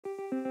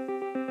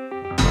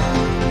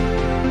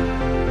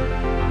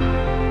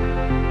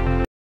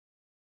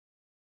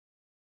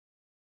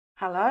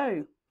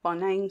Hello, my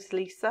name's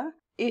Lisa.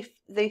 If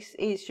this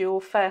is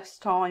your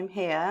first time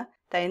here,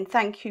 then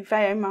thank you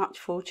very much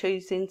for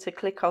choosing to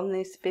click on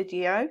this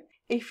video.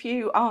 If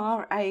you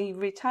are a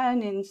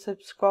returning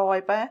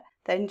subscriber,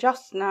 then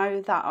just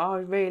know that I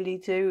really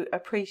do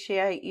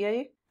appreciate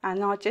you.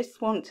 And I just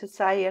want to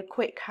say a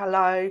quick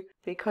hello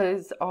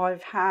because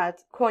I've had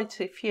quite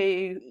a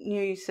few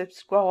new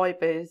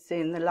subscribers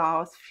in the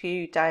last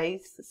few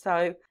days.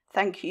 So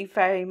thank you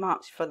very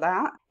much for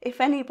that. If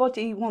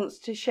anybody wants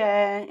to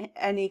share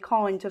any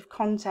kind of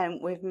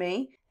content with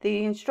me,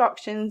 the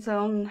instructions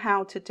on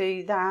how to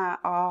do that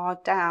are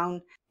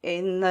down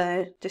in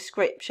the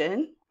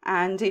description.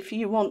 And if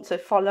you want to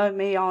follow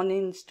me on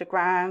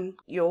Instagram,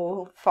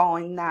 you'll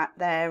find that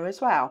there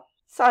as well.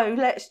 So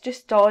let's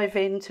just dive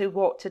into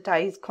what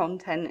today's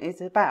content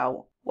is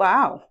about.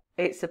 Wow,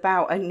 it's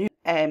about a new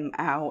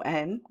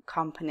MLM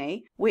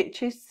company,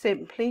 which is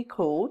simply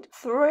called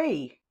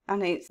Three.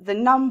 And it's the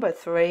number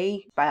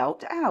 3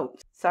 spelled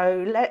out.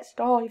 So let's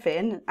dive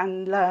in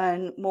and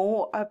learn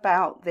more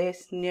about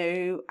this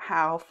new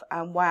health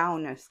and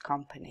wellness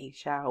company,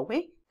 shall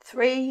we?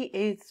 Three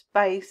is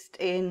based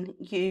in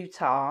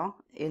Utah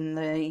in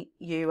the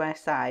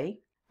USA.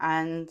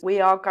 And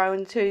we are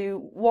going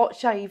to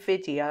watch a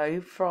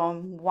video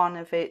from one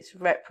of its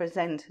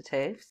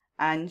representatives,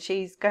 and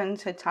she's going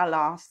to tell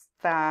us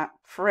that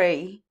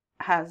Three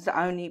has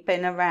only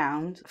been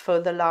around for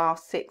the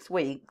last 6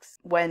 weeks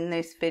when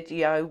this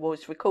video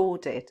was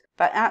recorded.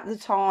 But at the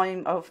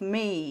time of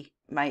me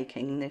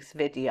making this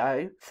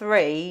video,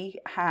 Three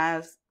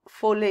has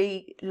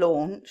fully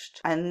launched,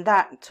 and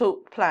that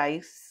took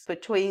place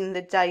between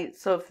the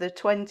dates of the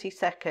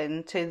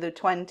 22nd to the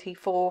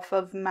 24th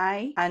of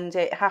May, and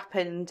it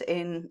happened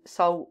in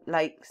Salt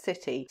Lake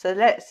City. So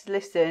let's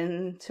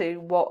listen to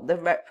what the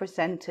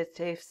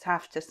representatives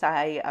have to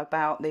say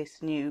about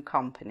this new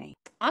company.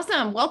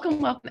 Awesome.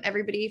 Welcome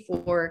everybody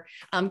for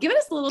giving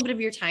us a little bit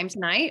of your time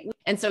tonight.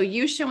 And so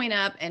you showing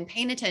up and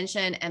paying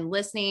attention and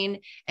listening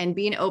and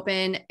being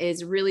open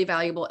is really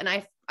valuable. And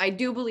I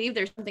do believe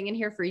there's something in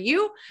here for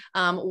you.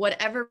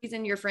 Whatever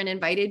reason your friend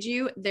invited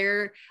you,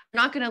 they're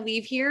not going to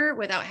leave here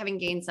without having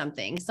gained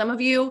something. Some of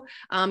you,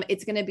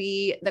 it's going to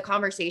be the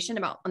conversation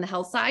about on the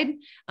health side.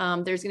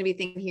 There's going to be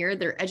things here,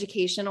 they're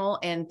educational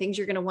and things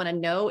you're going to want to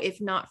know, if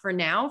not for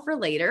now, for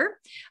later.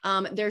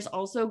 There's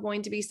also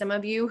going to be some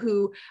of you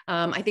who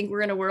I think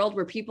we're in a world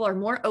where people are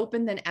more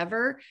open than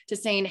ever to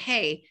saying,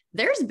 hey,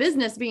 there's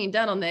business being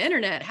done on the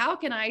internet. How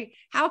can I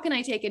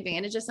take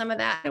advantage of some of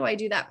that? How do I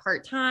do that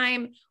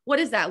part-time? What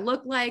does that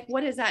look like?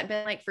 What has that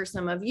been like for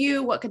some of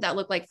you? What could that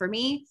look like for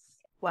me?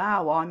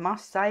 Wow, I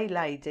must say,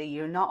 lady,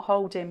 you're not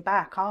holding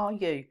back, are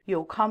you?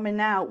 You're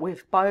coming out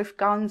with both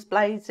guns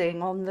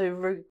blazing on the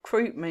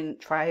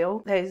recruitment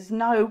trail. There's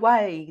no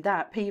way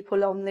that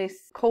people on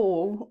this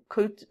call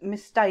could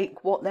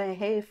mistake what they're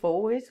here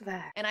for, is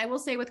there? And I will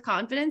say with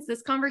confidence,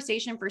 this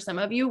conversation for some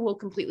of you will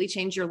completely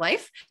change your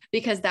life,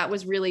 because that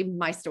was really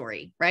my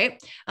story,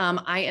 right?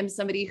 I am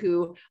somebody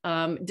who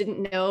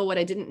didn't know what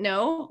I didn't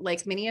know,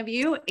 like many of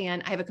you,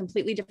 and I have a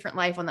completely different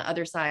life on the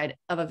other side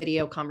of a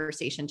video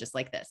conversation just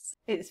like this.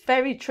 It's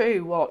very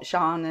true what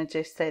Shana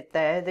just said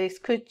there. This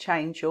could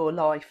change your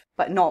life,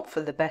 but not for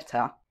the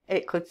better.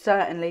 It could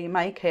certainly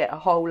make it a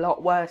whole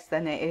lot worse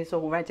than it is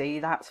already,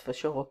 that's for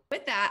sure.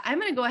 With that, I'm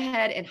going to go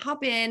ahead and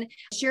hop in,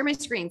 share my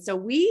screen. So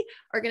we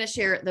are going to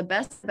share the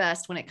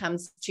best when it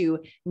comes to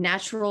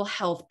natural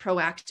health,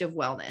 proactive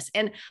wellness.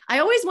 And I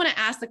always want to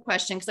ask the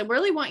question, because I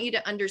really want you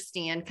to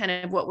understand kind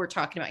of what we're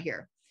talking about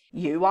here.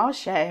 You are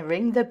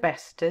sharing the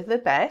best of the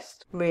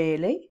best?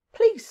 Really?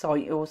 Please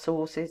cite your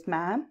sources,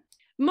 ma'am.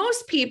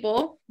 Most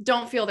people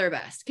don't feel their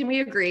best. Can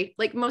we agree?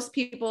 Like most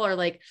people are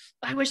like,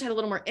 I wish I had a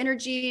little more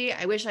energy.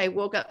 I wish I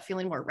woke up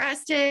feeling more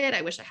rested.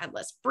 I wish I had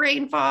less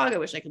brain fog. I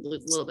wish I could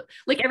lose a little bit.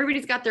 Like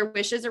everybody's got their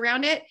wishes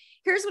around it.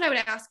 Here's what I would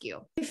ask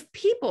you. If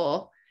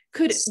people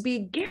could be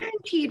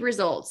guaranteed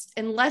results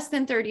in less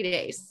than 30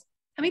 days,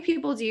 how many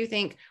people do you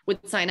think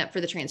would sign up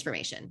for the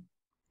transformation?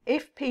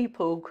 If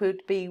people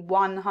could be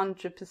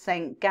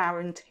 100%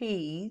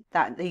 guaranteed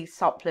that these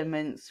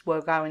supplements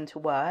were going to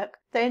work,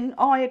 then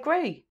I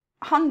agree.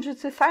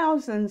 Hundreds of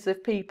thousands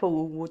of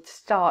people would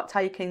start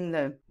taking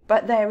them,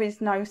 but there is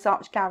no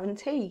such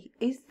guarantee,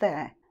 is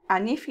there?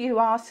 And if you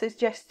are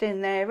suggesting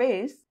there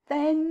is,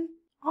 then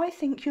I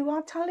think you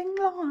are telling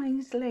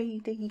lies,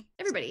 lady.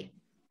 Everybody,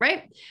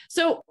 right?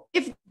 So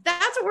if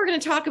that's what we're going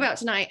to talk about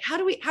tonight, how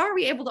are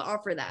we able to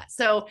offer that?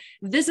 So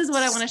this is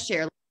what I want to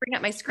share. Let's bring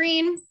up my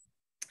screen.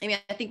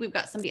 I think we've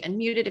got somebody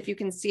unmuted. If you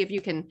can see, if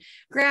you can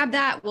grab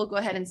that, we'll go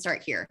ahead and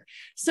start here.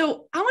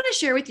 So I want to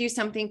share with you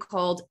something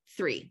called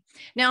Three.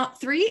 Now,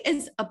 Three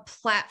is a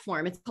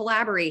platform. It's a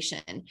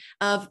collaboration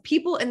of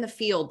people in the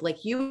field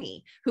like you and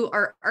me who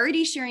are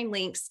already sharing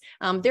links.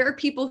 There are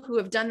people who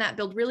have done that,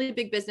 build really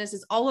big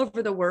businesses all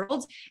over the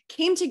world,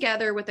 came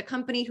together with a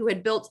company who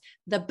had built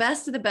the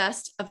best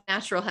of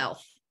natural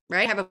health,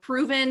 right? Have a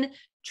proven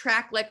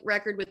track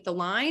record with the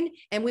line.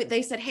 And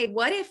they said, hey,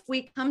 what if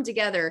we come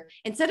together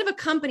instead of a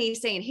company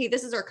saying, hey,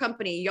 this is our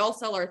company, y'all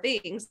sell our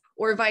things,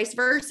 or vice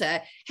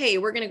versa. Hey,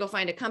 we're going to go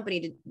find a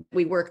company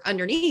we work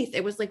underneath.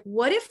 It was like,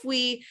 what if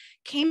we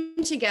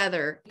came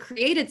together,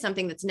 created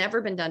something that's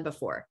never been done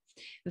before?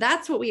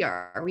 That's what we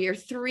are. We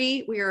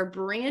are a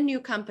brand new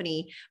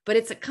company, but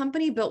it's a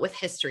company built with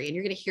history. And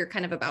you're going to hear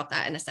kind of about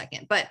that in a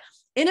second. But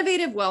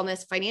innovative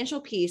wellness,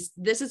 financial peace.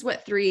 This is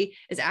what Three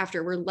is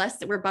after. We're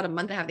about a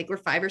month and a half. I think we're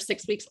 5 or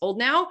 6 weeks old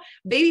now.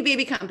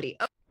 Baby company.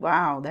 Oh.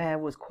 Wow, there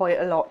was quite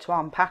a lot to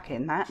unpack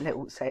in that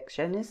little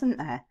section, isn't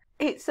there?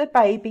 It's a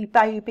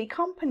baby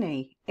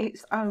company.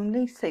 It's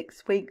only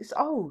 6 weeks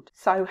old.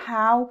 So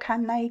how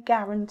can they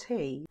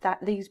guarantee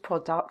that these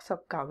products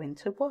are going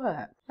to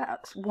work?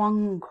 That's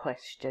one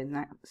question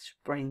that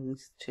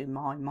springs to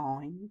my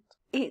mind.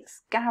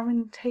 It's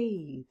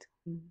guaranteed.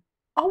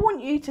 I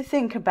want you to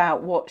think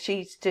about what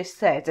she's just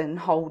said and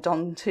hold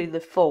on to the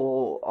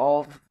thought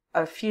of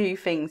a few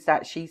things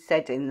that she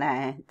said in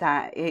there,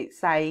 that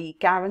it's a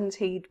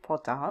guaranteed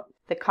product.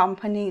 The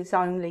company's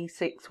only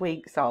 6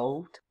 weeks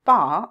old,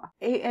 but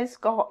it has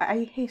got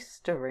a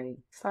history.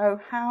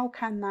 So how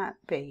can that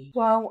be?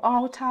 Well,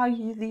 I'll tell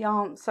you the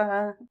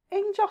answer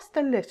in just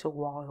a little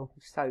while,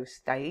 so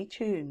stay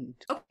tuned.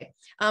 Okay.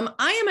 I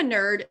am a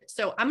nerd,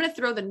 so I'm going to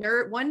throw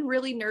one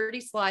really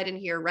nerdy slide in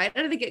here right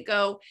out of the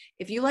get-go.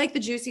 If you like the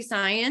juicy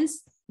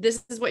science,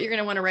 this is what you're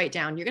going to want to write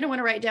down. You're going to want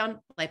to write down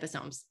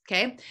liposomes.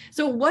 Okay.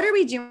 So what are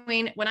we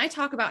doing when I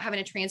talk about having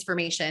a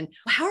transformation?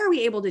 How are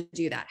we able to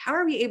do that? How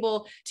are we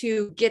able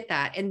to get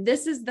that? And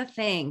this is the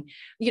thing,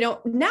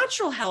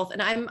 natural health.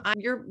 And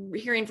you're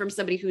hearing from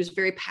somebody who's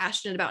very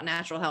passionate about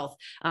natural health.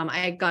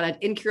 I got an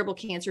incurable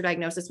cancer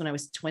diagnosis when I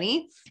was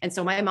 20. And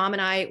so my mom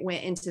and I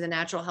went into the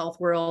natural health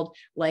world,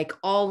 like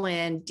all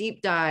in,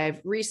 deep dive,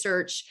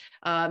 research,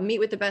 meet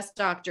with the best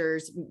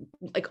doctors,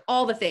 like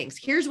all the things.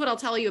 Here's what I'll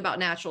tell you about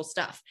natural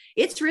stuff.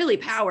 It's really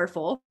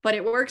powerful, but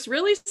it works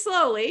really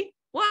slowly.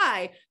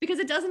 Why? Because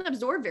it doesn't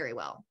absorb very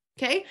well.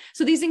 Okay.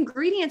 So these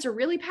ingredients are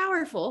really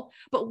powerful,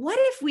 but what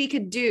if we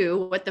could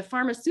do what the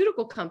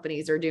pharmaceutical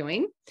companies are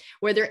doing,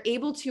 where they're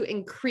able to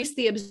increase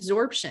the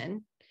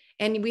absorption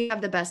and we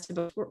have the best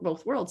of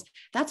both worlds?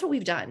 That's what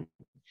we've done.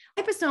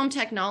 Liposome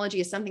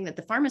technology is something that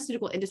the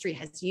pharmaceutical industry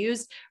has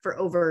used for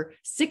over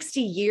 60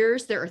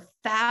 years. There are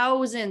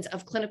thousands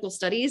of clinical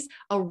studies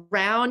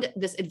around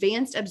this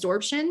advanced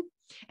absorption.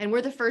 And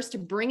we're the first to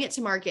bring it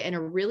to market in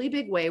a really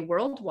big way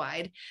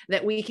worldwide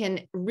that we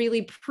can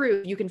really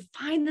prove. You can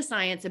find the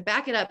science and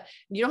back it up.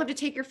 You don't have to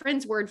take your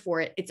friend's word for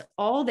it. It's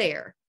all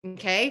there.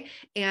 Okay.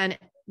 And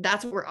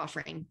that's what we're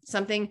offering.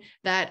 Something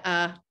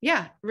that,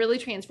 really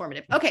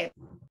transformative. Okay.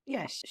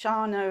 Yes,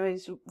 Shana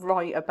is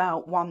right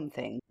about one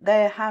thing.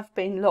 There have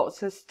been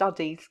lots of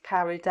studies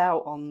carried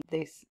out on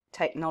this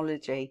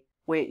technology,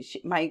 which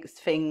makes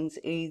things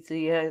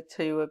easier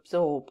to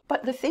absorb.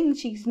 But the thing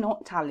she's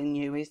not telling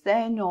you is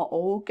they're not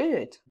all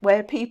good.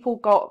 Where people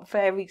got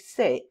very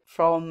sick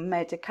from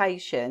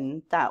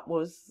medication that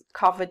was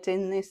covered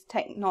in this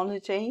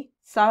technology.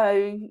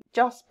 So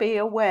just be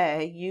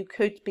aware you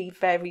could be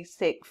very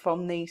sick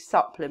from these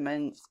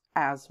supplements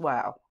as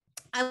well.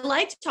 I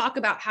like to talk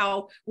about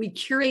how we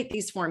curate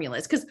these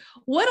formulas, because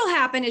what'll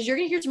happen is you're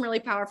going to hear some really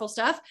powerful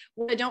stuff.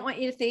 What I don't want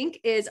you to think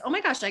is, oh my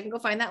gosh, I can go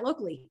find that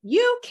locally.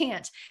 You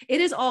can't.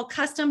 It is all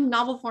custom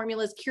novel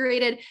formulas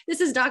curated.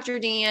 This is Dr.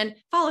 Dan.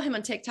 Follow him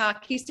on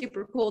TikTok. He's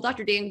super cool.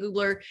 Dr. Dan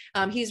Googler.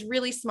 He's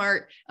really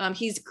smart.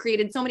 He's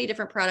created so many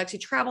different products. He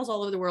travels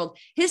all over the world.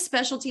 His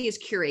specialty is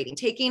curating,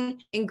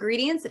 taking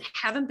ingredients that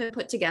haven't been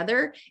put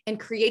together and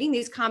creating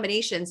these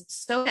combinations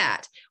so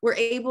that we're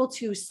able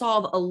to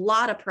solve a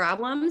lot of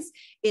problems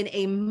in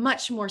a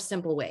much more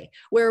simple way,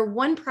 where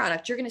one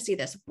product, you're going to see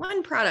this,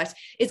 one product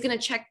is going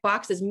to check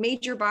boxes,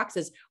 major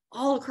boxes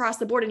all across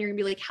the board. And you're going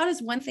to be like, how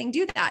does one thing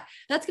do that?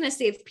 That's going to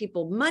save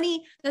people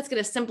money. That's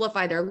going to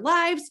simplify their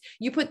lives.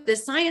 You put the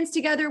science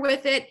together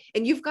with it,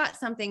 and you've got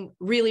something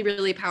really,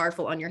 really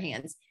powerful on your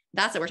hands.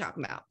 That's what we're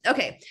talking about.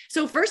 Okay.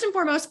 So first and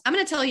foremost, I'm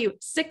going to tell you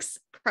 6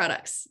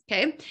 products.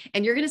 Okay.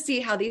 And you're going to see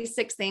how these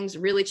 6 things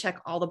really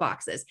check all the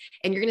boxes,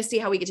 and you're going to see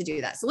how we get to do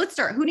that. So let's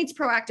start. Who needs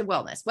proactive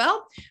wellness?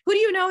 Well, who do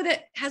you know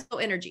that has low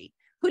energy?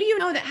 Who do you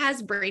know that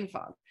has brain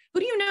fog? Who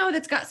do you know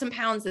that's got some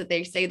pounds that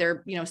they say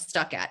they're,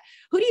 stuck at?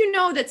 Who do you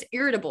know that's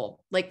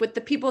irritable, like with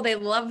the people they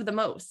love the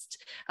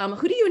most?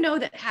 Who do you know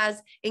that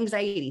has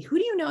anxiety? Who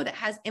do you know that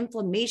has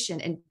inflammation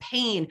and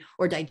pain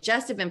or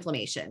digestive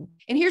inflammation?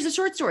 And here's a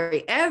short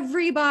story.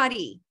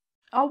 Everybody.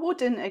 I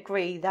wouldn't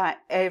agree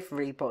that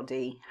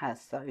everybody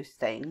has those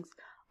things.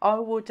 I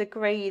would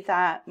agree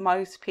that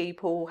most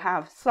people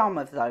have some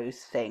of those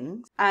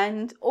things,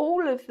 and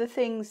all of the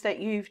things that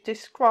you've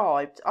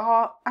described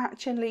are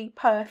actually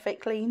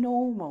perfectly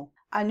normal.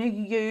 And are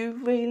you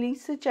really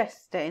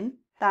suggesting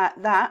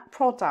that that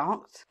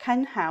product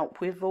can help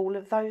with all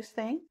of those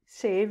things?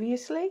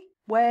 Seriously?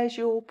 Where's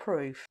your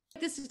proof?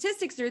 The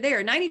statistics are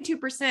there.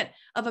 92%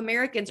 of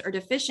Americans are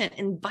deficient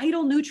in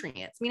vital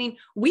nutrients, meaning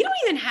we don't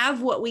even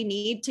have what we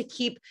need to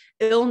keep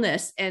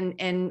illness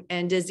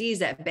and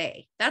disease at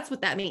bay. That's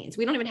what that means.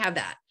 We don't even have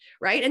that,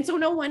 right? And so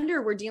no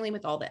wonder we're dealing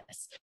with all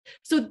this.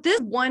 So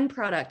this one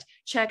product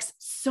checks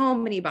so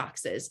many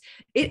boxes.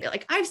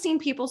 Like I've seen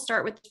people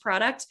start with this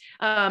product,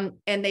 and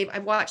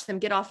I've watched them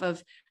get off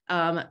of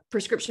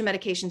prescription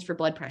medications for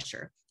blood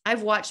pressure.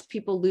 I've watched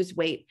people lose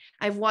weight.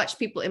 I've watched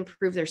people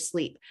improve their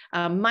sleep.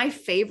 My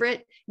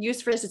favorite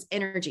use for this is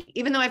energy.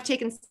 Even though I've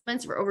taken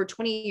supplements for over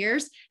 20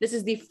 years, this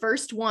is the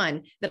first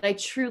one that I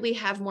truly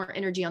have more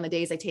energy on the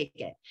days I take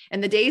it.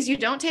 And the days you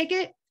don't take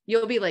it,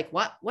 you'll be like,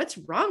 what's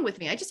wrong with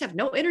me? I just have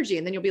no energy.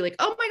 And then you'll be like,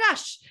 oh my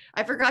gosh,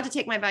 I forgot to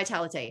take my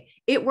Vitality.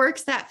 It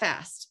works that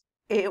fast.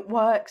 It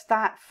works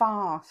that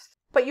fast.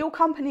 But your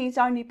company's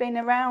only been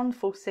around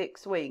for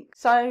 6 weeks.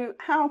 So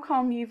how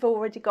come you've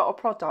already got a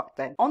product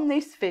then? On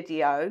this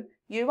video,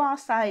 you are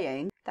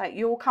saying that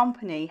your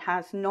company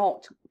has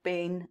not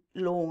been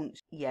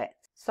launched yet.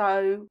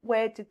 So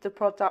where did the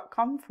product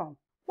come from?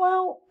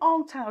 Well,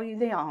 I'll tell you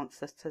the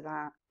answers to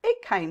that.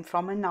 It came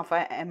from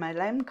another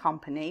MLM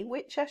company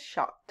which has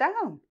shut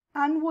down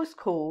and was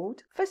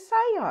called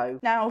Viseo.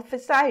 Now,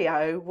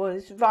 Viseo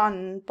was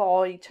run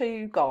by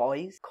 2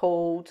 guys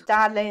called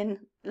Dallin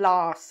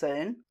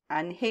Larson,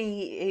 and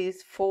he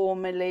is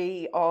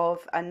formerly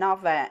of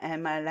another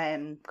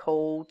MLM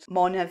called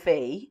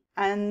Monavi,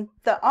 and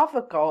the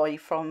other guy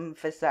from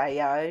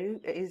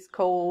Viseo is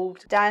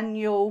called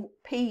Daniel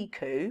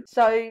Piku.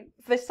 So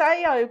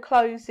Viseo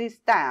closes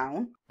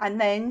down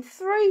and then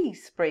 3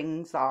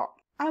 springs up.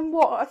 And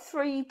what are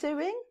 3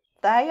 doing?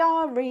 They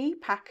are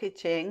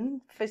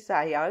repackaging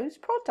Viseo's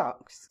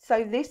products.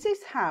 So this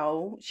is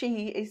how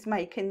she is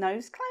making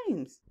those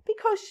claims,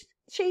 because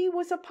she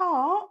was a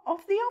part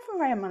of the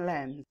other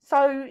MLM.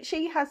 So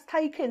she has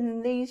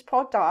taken these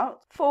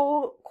products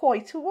for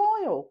quite a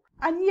while.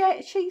 And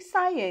yet she's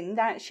saying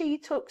that she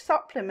took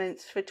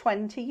supplements for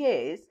 20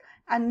 years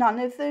and none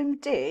of them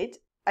did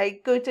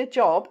a good a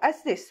job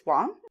as this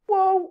one.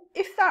 Well,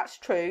 if that's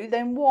true,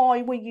 then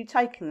why were you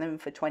taking them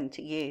for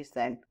 20 years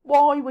then?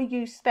 Why were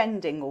you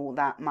spending all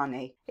that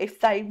money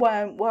if they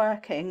weren't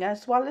working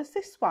as well as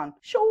this one?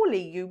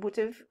 Surely you would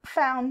have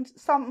found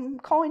some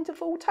kind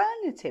of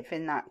alternative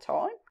in that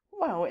time.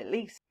 Well, at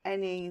least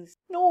any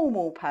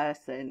normal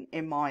person,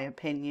 in my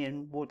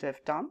opinion, would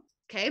have done.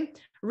 Okay.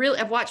 Really,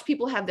 I've watched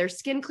people have their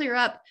skin clear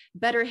up,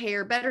 better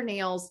hair, better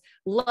nails.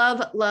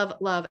 Love, love,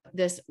 love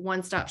this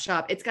one-stop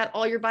shop. It's got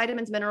all your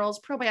vitamins, minerals,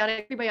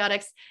 probiotics,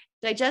 prebiotics,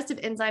 digestive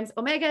enzymes,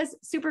 omegas,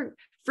 super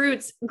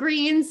fruits,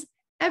 greens,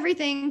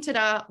 everything.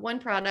 Ta-da, one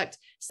product.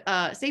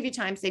 Save you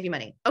time, save you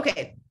money.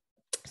 Okay.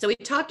 So we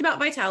talked about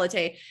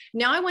Vitality.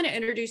 Now I want to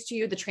introduce to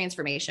you the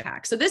transformation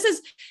pack. So this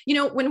is,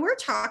 when we're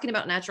talking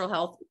about natural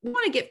health, we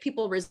want to get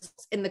people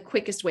results in the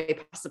quickest way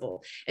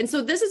possible. And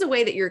so this is a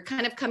way that you're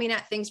kind of coming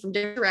at things from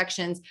different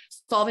directions,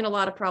 solving a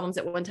lot of problems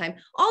at one time.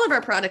 All of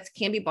our products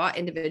can be bought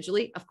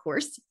individually, of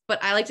course,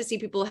 but I like to see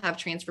people have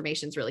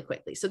transformations really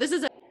quickly. So this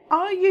is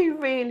Are you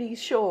really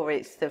sure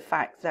it's the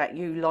fact that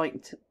you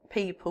like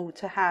people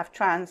to have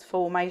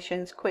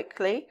transformations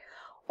quickly?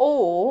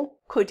 Or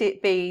could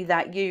it be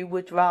that you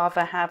would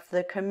rather have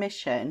the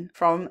commission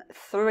from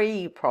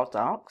 3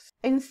 products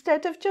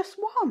instead of just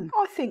 1?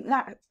 I think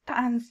that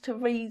stands to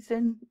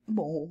reason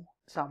more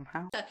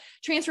somehow. The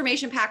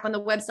transformation pack on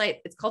the website.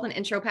 It's called an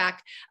intro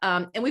pack.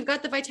 And we've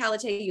got the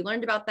Vitality. You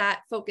learned about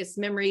that: focus,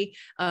 memory,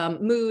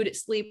 mood,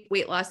 sleep,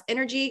 weight loss,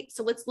 energy.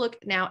 So let's look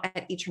now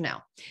at Eat Her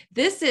Now.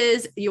 This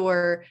is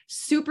your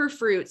super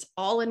fruits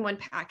all in one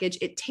package.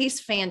 It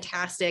tastes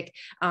fantastic.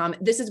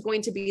 This is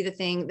going to be the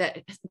thing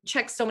that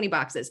checks so many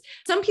boxes.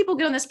 Some people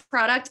get on this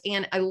product,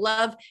 and I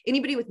love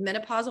anybody with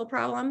menopausal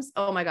problems.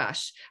 Oh my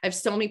gosh. I have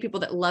so many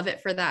people that love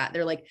it for that.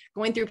 They're like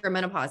going through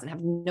menopause and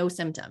have no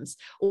symptoms,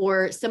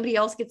 or somebody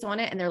else gets on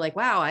it and they're like,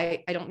 wow,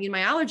 I don't need my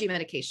allergy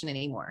medication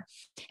anymore.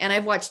 And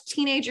I've watched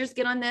teenagers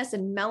get on this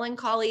and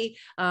melancholy,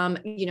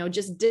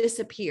 just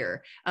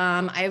disappear.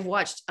 I've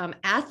watched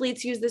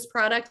athletes use this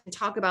product and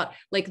talk about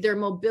like their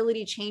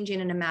mobility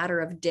changing in a matter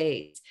of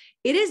days.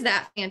 It is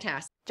that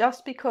fantastic.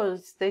 Just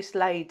because this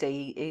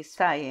lady is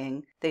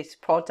saying this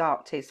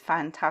product is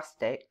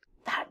fantastic,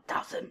 that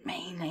doesn't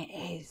mean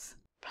it is.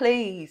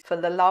 Please, for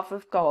the love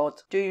of God,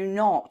 do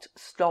not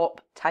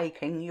stop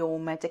taking your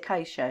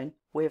medication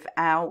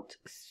without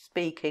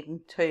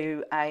speaking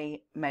to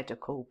a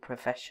medical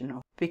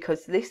professional,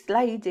 because this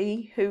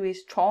lady who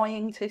is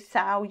trying to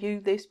sell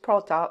you this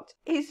product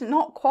is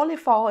not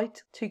qualified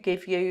to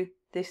give you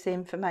this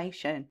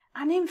information.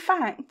 And in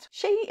fact,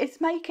 she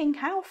is making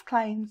health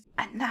claims,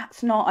 and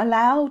that's not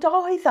allowed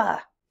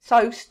either.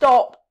 So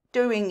stop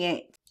doing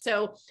it.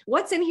 So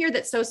what's in here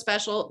that's so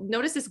special?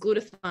 Notice this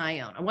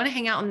glutathione. I want to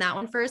hang out on that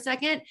one for a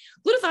second.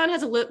 Glutathione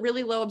has a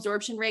really low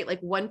absorption rate,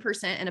 like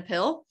 1% in a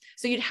pill.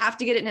 So you'd have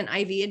to get it in an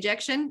IV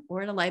injection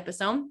or in a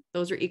liposome.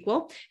 Those are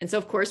equal. And so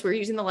of course we're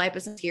using the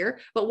liposomes here,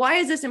 but why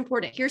is this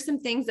important? Here's some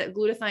things that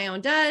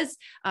glutathione does.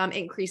 It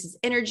increases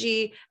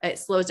energy. It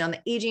slows down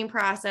the aging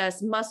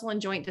process, muscle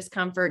and joint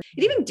discomfort.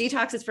 It even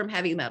detoxes from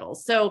heavy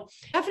metals. So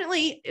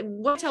definitely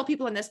what I tell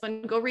people in this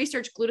one, go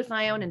research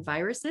glutathione and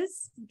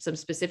viruses, some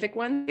specific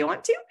ones you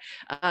want to.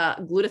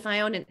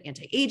 Glutathione and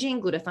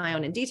anti-aging,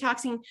 glutathione and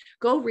detoxing.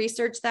 Go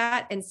research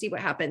that and see what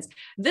happens.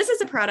 This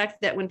is a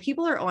product that when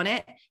people are on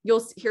it,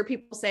 you'll hear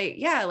people say,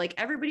 yeah, like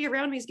everybody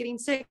around me is getting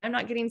sick. I'm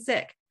not getting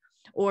sick.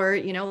 Or,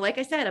 you know, like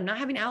I said, I'm not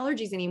having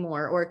allergies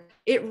anymore, or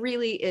it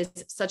really is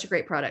such a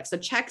great product. So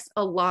checks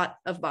a lot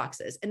of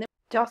boxes. And then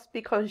just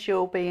because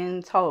you're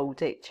being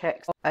told it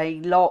checks a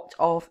lot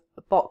of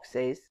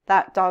boxes,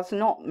 that does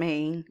not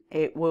mean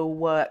it will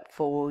work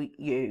for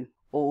you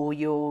or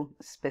your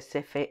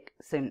specific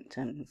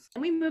symptoms.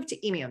 we move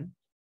to immune.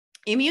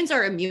 Immunes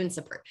are immune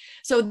support.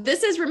 So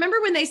this is,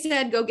 remember when they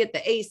said, go get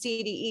the A,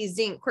 C, D, E,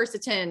 zinc,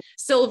 quercetin,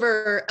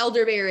 silver,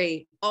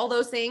 elderberry, all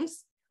those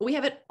things? We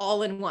have it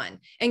all in one.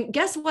 And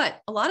guess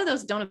what? A lot of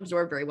those don't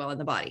absorb very well in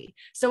the body.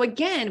 So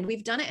again,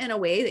 we've done it in a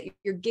way that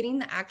you're getting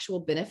the actual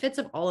benefits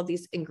of all of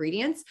these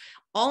ingredients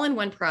all in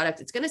one product.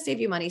 It's going to save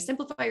you money,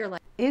 simplify your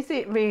life. Is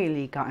it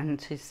really going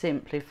to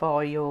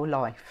simplify your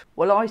life?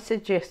 Well, I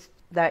suggest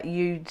that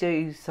you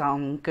do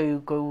some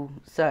Google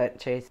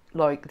searches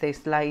like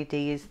this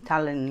lady is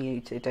telling you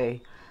to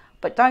do.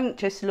 But don't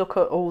just look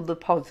at all the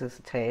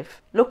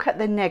positive. Look at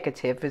the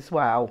negative as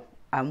well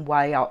and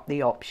weigh up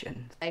the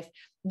options.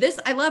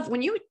 This, I love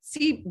when you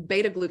see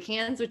beta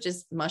glucans, which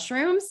is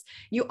mushrooms,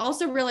 you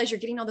also realize you're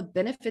getting all the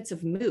benefits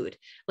of mood.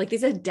 Like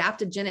these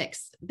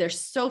adaptogenics, they're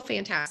so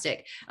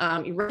fantastic.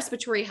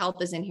 Respiratory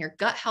health is in here.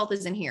 Gut health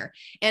is in here.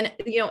 And,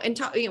 you know,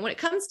 when it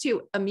comes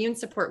to immune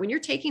support, when you're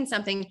taking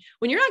something,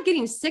 when you're not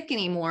getting sick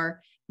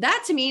anymore,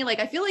 that to me, like,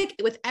 I feel like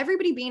with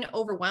everybody being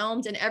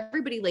overwhelmed and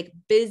everybody like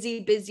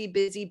busy,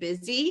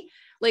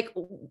 like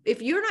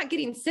if you're not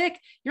getting sick,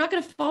 you're not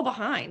going to fall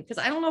behind. Cause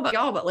I don't know about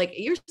y'all, but like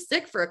you're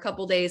sick for a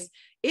couple days,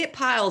 it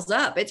piles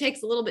up. It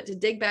takes a little bit to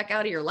dig back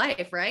out of your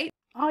life, right?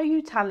 Are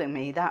you telling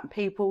me that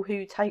people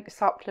who take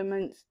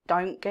supplements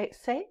don't get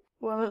sick?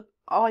 Well,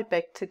 I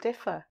beg to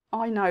differ.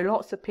 I know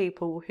lots of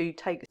people who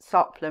take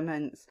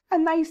supplements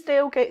and they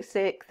still get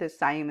sick the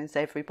same as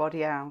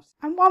everybody else.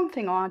 And one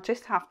thing I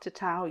just have to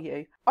tell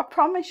you, I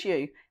promise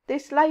you,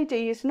 this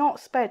lady is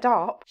not sped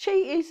up.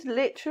 She is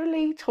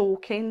literally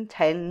talking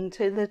 10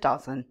 to the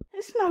dozen.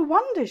 It's no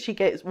wonder she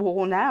gets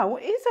worn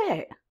out, is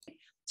it?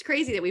 It's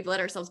crazy that we've let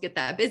ourselves get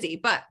that busy,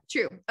 but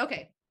true.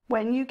 Okay.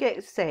 When you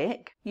get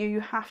sick, you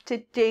have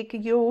to dig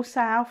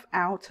yourself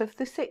out of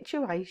the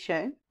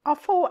situation. I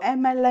thought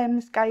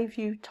MLMs gave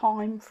you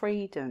time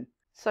freedom.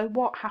 So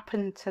what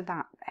happened to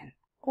that then?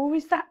 Or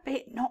is that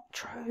bit not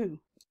true?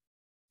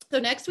 So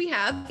next we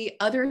have the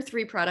other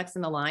 3 products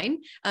in the line.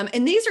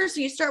 And these are,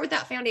 so you start with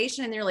that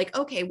foundation and you're like,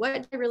 okay,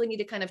 what do I really need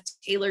to kind of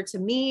tailor to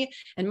me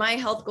and my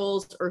health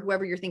goals or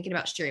whoever you're thinking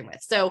about sharing with?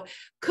 So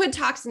could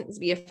toxins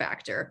be a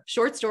factor?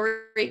 Short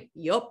story.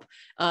 Yup.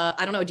 I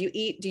don't know. Do you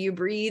eat? Do you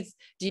breathe?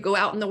 Do you go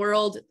out in the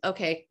world?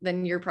 Okay.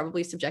 Then you're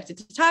probably subjected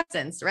to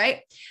toxins,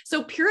 right?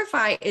 So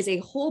Purify is a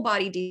whole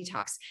body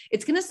detox.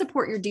 It's going to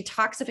support your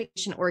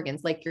detoxification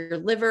organs like your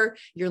liver,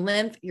 your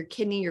lymph, your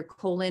kidney, your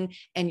colon,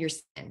 and your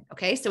skin.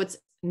 Okay. So it's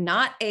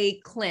not a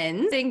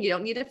cleansing. You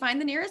don't need to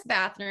find the nearest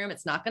bathroom.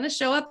 It's not going to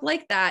show up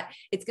like that.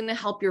 It's going to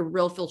help your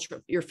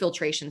your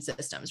filtration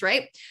systems,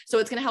 right? So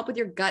it's going to help with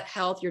your gut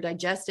health, your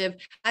digestive.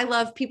 I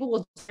love people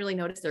will really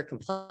notice their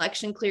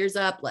complexion clears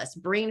up, less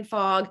brain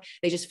fog.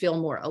 They just feel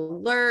more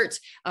alert.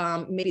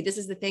 Maybe this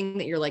is the thing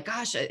that you're like,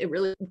 gosh, it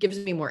really gives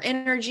me more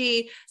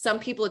energy. Some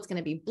people, it's going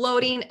to be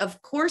bloating.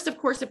 Of course,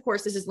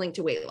 this is linked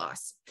to weight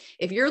loss.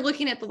 If you're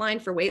looking at the line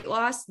for weight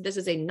loss, this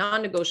is a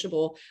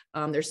non-negotiable.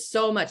 There's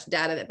so much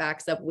data that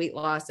backs up weight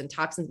loss and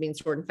toxins being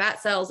stored in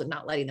fat cells and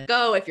not letting them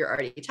go if you're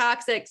already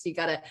toxic. So you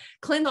got to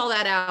cleanse all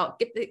that out,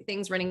 get the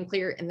things running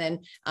clear, and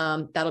then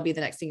that'll be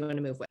the next thing you want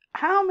to move with.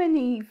 How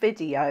many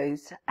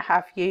videos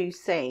have you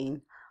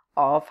seen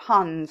of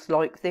Huns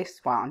like this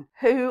one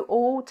who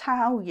all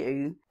tell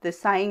you the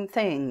same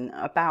thing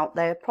about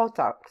their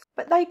products,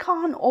 but they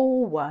can't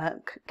all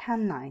work,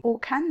 can they? Or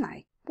can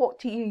they? What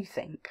do you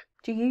think?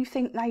 Do you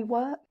think they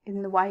work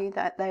in the way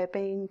that they're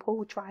being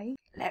portrayed?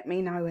 Let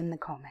me know in the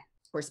comments.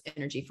 Of course,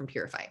 energy from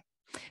Purify.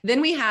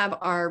 Then we have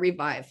our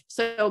Revive.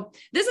 So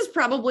this is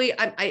probably,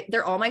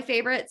 they're all my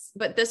favorites,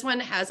 but this one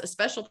has a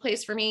special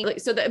place for me.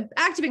 So the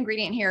active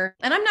ingredient here,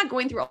 and I'm not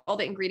going through all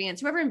the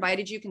ingredients. Whoever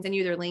invited you can send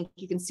you their link.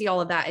 You can see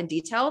all of that in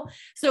detail.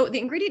 So the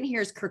ingredient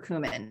here is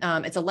curcumin.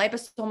 It's a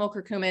liposomal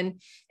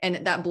curcumin,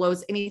 and that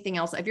blows anything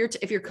else.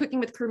 If you're cooking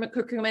with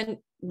curcumin,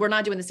 we're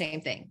not doing the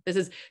same thing. This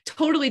is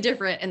totally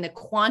different in the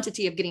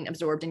quantity of getting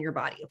absorbed in your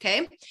body.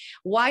 Okay.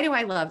 Why do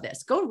I love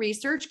this? Go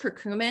research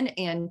curcumin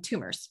and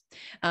tumors,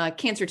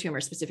 cancer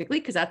tumors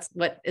specifically, because that's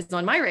what is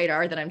on my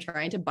radar that I'm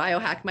trying to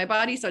biohack my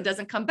body so it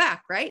doesn't come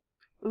back, right?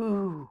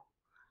 Ooh,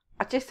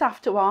 I just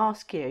have to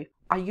ask you,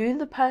 are you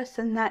the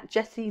person that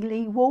Jessie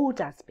Lee Ward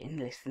has been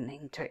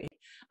listening to?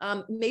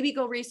 Maybe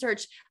go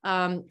research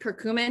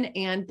curcumin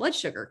and blood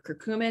sugar,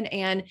 curcumin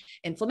and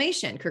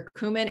inflammation,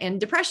 curcumin and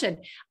depression.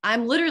 I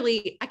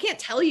can't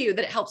tell you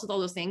that it helps with all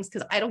those things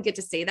because I don't get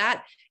to say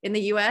that. In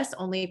the US,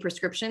 only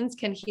prescriptions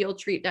can heal,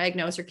 treat,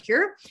 diagnose, or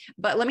cure.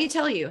 But let me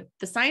tell you,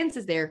 the science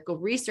is there. Go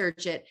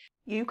research it.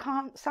 You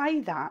can't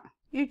say that.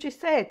 You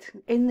just said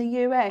in the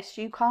US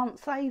you can't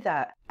say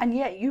that. And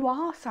yet you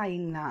are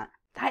saying that.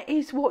 That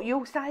is what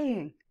you're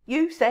saying.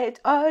 You said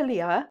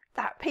earlier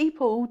that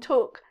people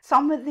took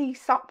some of these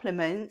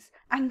supplements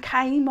and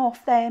came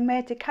off their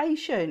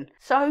medication.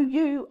 So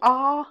you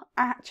are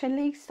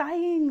actually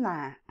saying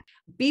that.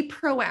 Be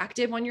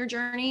proactive on your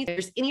journey. If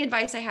there's any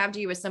advice I have to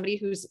you as somebody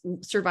who's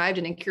survived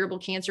an incurable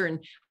cancer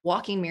and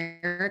walking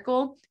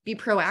miracle, be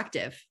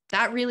proactive.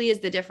 That really is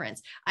the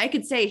difference. I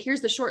could say,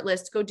 here's the short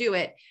list, go do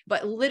it.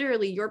 But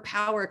literally your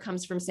power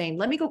comes from saying,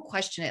 let me go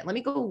question it. Let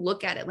me go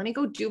look at it. Let me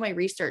go do my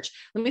research.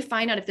 Let me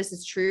find out if this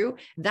is true.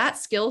 That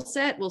skill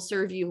set will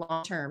serve you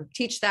long-term.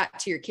 Teach that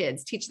to your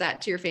kids, teach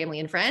that to your family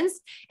and friends.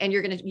 And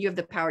you have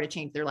the power to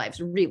change their lives.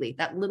 Really,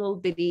 that little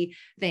bitty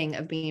thing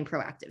of being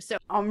proactive. So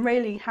I'm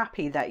really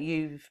happy that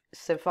you've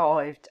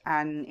survived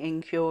an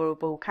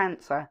incurable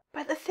cancer.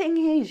 But the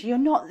thing is, you're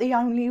not the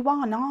only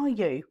one, are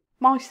you?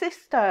 My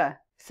sister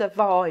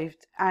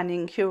survived an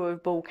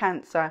incurable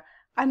cancer,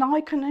 and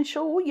I can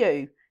assure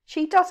you,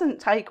 she doesn't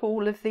take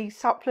all of these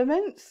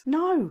supplements.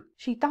 No,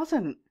 she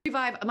doesn't.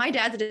 Revive. My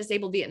dad's a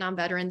disabled Vietnam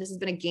veteran. This has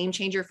been a game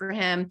changer for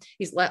him.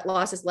 He's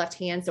lost his left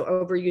hand, so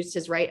overused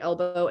his right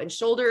elbow and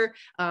shoulder.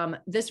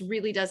 This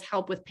really does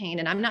help with pain.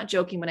 And I'm not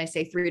joking when I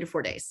say 3 to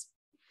 4 days.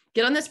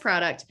 Get on this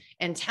product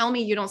and tell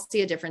me you don't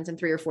see a difference in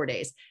 3 or 4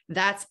 days.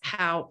 That's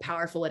how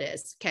powerful it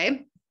is.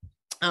 Okay.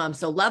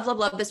 So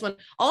love this one.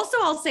 Also,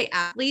 I'll say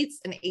athletes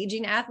and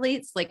aging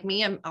athletes like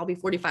me, I'll be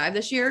 45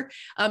 this year.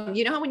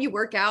 You know how when you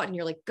work out and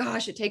you're like,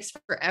 gosh, it takes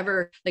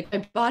forever. Like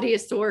my body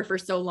is sore for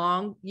so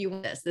long. You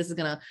want this is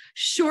going to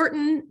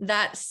shorten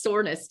that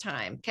soreness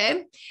time.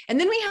 Okay. And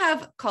then we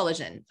have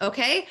collagen.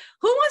 Okay.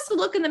 Who wants to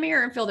look in the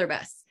mirror and feel their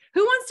best?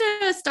 Who wants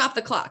to stop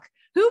the clock?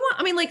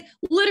 Like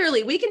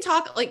literally we can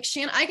talk like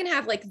Shannon, I can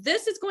have like,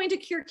 this is going to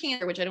cure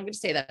cancer, which I don't get to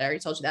say that. I already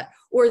told you that,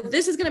 or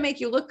this is going to make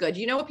you look good.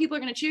 You know what people are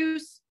going to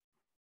choose?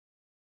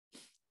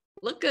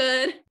 Look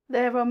good.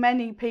 There are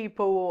many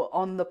people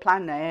on the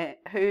planet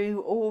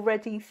who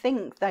already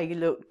think they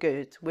look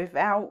good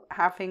without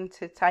having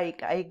to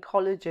take a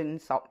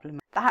collagen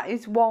supplement. That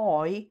is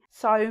why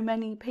so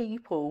many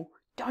people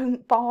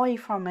don't buy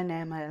from an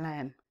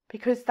MLM,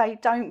 because they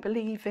don't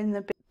believe in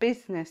the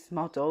business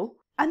model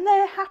and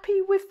they're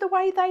happy with the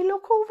way they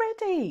look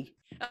already.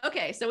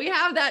 Okay, so we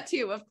have that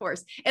too, of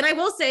course. And I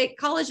will say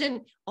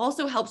collagen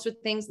also helps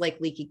with things like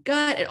leaky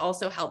gut. It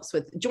also helps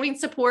with joint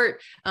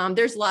support.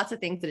 There's lots of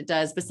things that it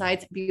does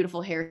besides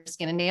beautiful hair,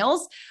 skin, and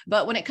nails.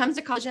 But when it comes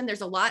to collagen,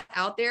 there's a lot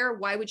out there.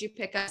 Why would you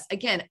pick us?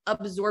 Again,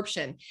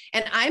 absorption.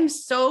 And I'm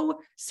so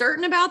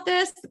certain about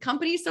this. The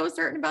company is so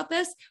certain about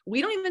this.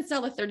 We don't even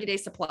sell a 30-day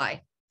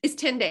supply. It's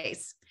 10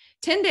 days.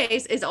 10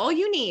 days is all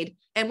you need.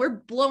 And we're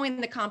blowing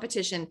the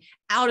competition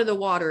out of the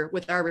water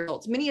with our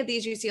results. Many of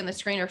these you see on the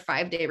screen are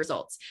 5-day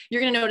results.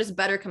 You're going to notice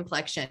better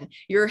complexion,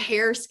 your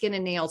hair, skin,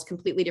 and nails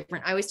completely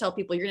different. I always tell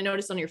people you're going to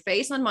notice on your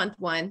face on month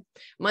 1,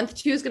 month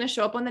 2 is going to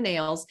show up on the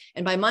nails.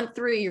 And by month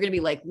 3, you're going to be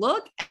like,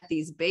 look at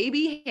these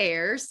baby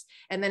hairs.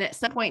 And then at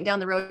some point down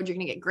the road, you're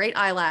going to get great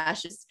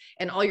eyelashes,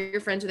 and all your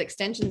friends with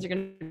extensions are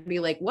going to be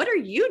like, what are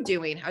you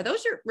doing? Are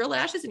those your real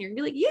lashes? And you're going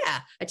to be like,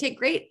 yeah, I take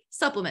great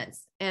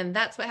supplements. And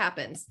that's what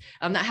happens.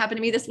 That happened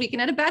to me this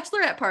weekend at a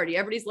bachelorette party.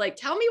 Everybody's like,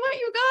 tell me what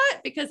you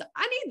got, because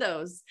I need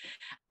those.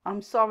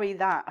 I'm sorry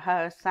that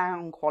her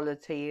sound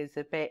quality is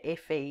a bit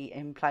iffy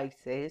in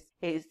places.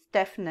 It's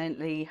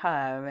definitely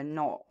her and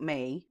not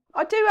me.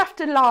 I do have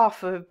to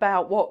laugh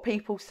about what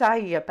people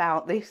say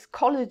about this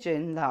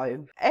collagen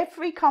though.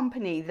 Every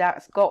company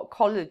that's got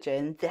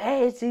collagen,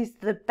 theirs is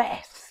the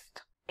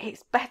best.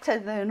 It's better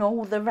than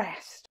all the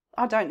rest.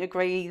 I don't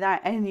agree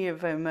that any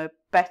of them are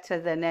better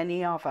than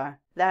any other.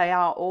 They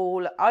are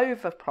all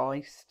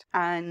overpriced.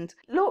 And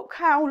look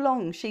how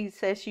long she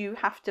says you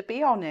have to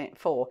be on it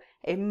for.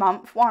 In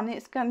month 1,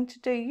 it's going to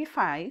do your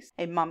face.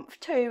 In month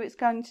 2, it's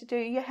going to do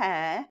your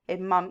hair.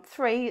 In month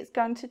 3, it's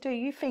going to do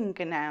your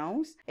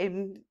fingernails.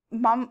 In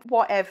month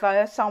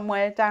whatever,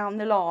 somewhere down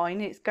the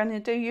line, it's going to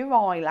do your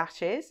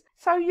eyelashes.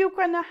 So you're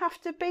going to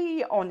have to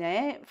be on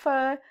it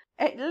for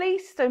at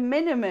least a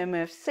minimum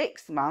of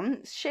 6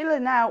 months,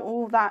 shilling out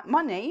all that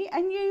money,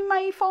 and you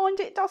may find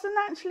it doesn't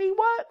actually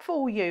work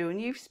for you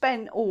and you've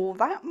spent all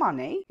that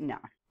money. No,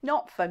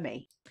 not for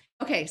me.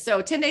 Okay,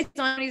 so 10 days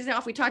on, 20 days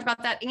off. We talked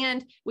about that.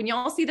 And when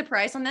y'all see the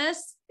price on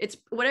this, it's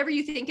whatever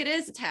you think it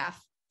is, it's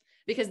half.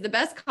 Because the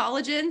best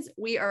collagens,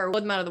 we are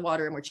blowing them out of the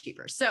water and we're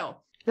cheaper. So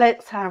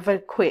let's have a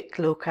quick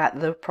look at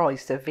the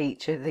price of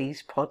each of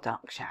these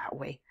products, shall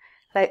we?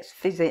 Let's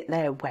visit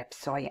their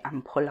website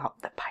and pull up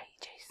the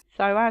pages.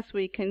 So as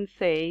we can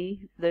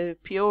see, the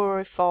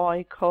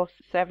Purify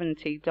costs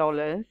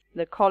 $70,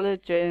 the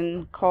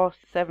collagen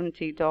costs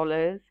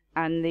 $70,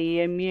 and the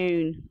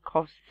immune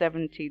costs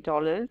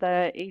 $70.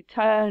 The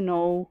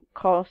eternal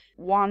costs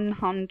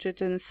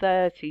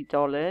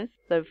 $130.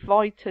 The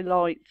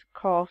Vitalite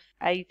costs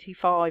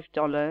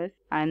 $85,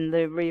 and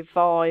the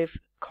Revive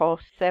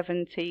costs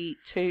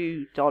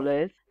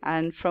 $72.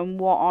 And from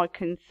what I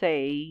can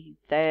see,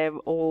 they're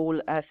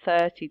all a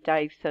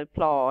 30-day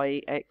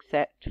supply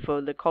except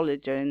for the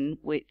collagen,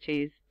 which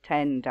is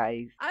 10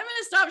 days. I'm going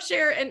to stop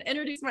share and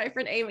introduce my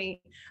friend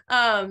Amy.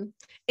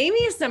 Amy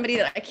is somebody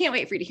that I can't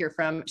wait for you to hear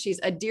from.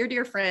 She's a dear,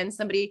 dear friend,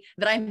 somebody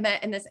that I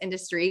met in this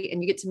industry,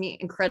 and you get to meet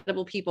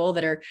incredible people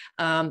that are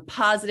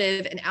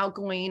positive and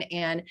outgoing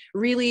and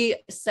really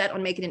set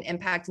on making an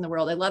impact in the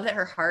world. I love that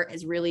her heart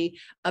is really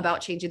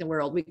about changing the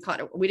world. We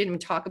didn't even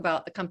talk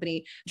about the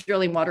company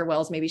Drilling Water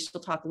Wells. Maybe she'll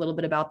talk a little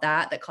bit about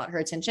that caught her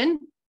attention.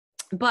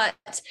 But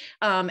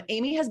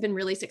Amy has been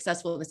really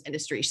successful in this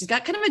industry. She's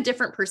got kind of a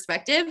different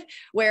perspective,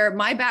 where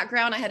my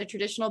background, I had a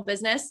traditional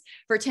business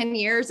for 10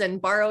 years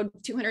and borrowed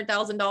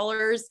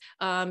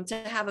 $200,000 to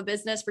have a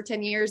business for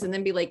 10 years and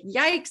then be like,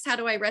 yikes, how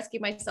do I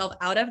rescue myself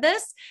out of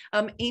this?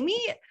 Amy,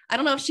 I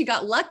don't know if she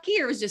got lucky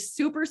or was just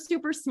super,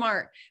 super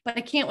smart, but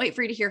I can't wait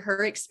for you to hear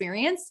her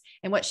experience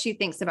and what she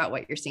thinks about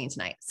what you're seeing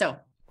tonight. So.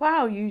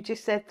 Wow, you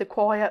just said the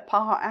quiet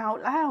part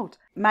out loud.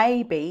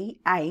 Maybe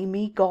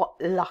Amy got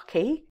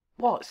lucky.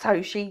 What,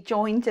 so she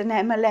joined an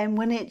MLM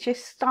when it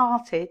just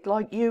started,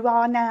 like you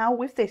are now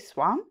with this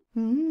one?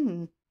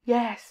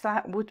 Yes,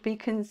 that would be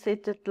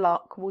considered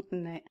luck,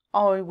 wouldn't it?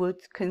 I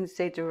would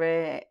consider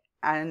it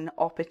an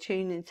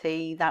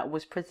opportunity that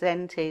was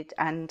presented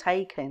and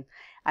taken,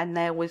 and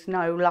there was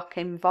no luck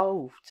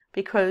involved.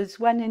 Because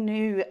when a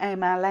new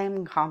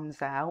MLM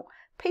comes out,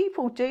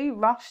 people do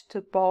rush to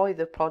buy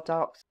the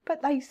products,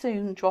 but they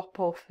soon drop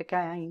off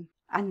again.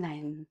 And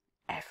then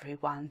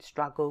everyone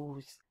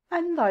struggles.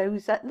 And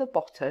those at the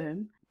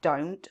bottom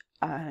don't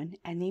earn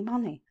any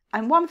money.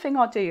 And one thing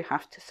I do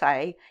have to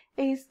say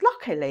is,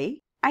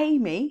 luckily,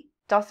 Amy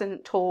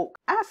doesn't talk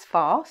as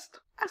fast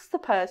as the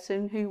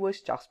person who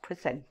was just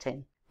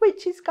presenting,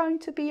 which is going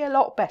to be a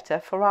lot better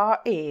for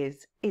our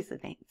ears,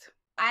 isn't it?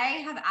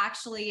 I have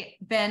actually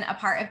been a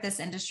part of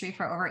this industry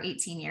for over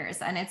 18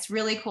 years, and it's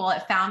really cool.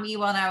 It found me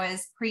when I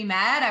was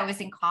pre-med. I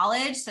was in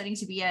college studying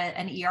to be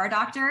an ER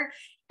doctor.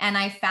 And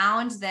I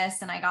found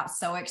this and I got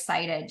so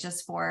excited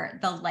just for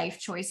the life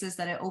choices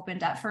that it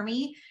opened up for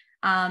me.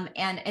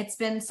 And it's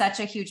been such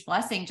a huge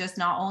blessing, just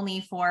not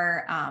only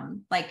for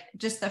like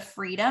just the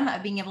freedom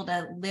of being able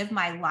to live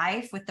my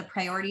life with the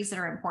priorities that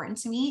are important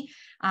to me.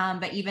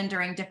 But even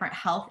during different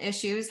health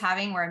issues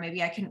having where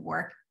maybe I couldn't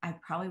work, I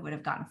probably would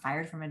have gotten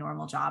fired from a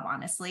normal job,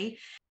 honestly.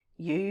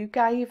 You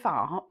gave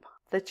up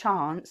the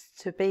chance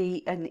to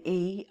be an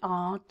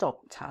ER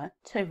doctor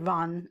to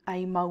run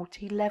a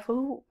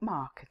multi-level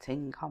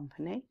marketing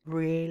company?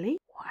 Really?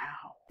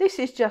 Wow. This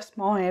is just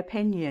my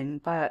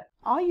opinion, but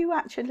are you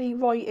actually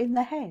right in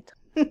the head?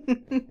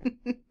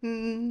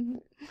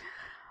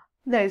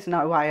 There's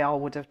no way I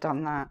would have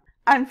done that.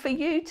 And for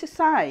you to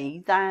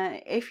say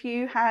that if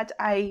you had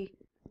a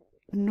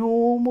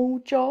normal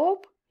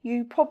job,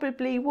 you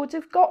probably would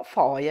have got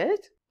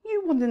fired.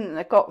 You wouldn't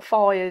have got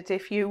fired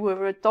if you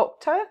were a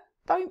doctor.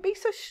 Don't be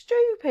so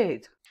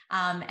stupid.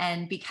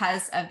 And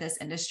because of this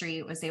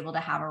industry, was able to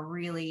have a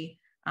really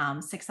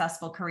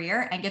successful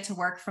career and get to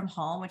work from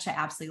home, which I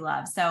absolutely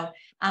love. So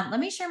let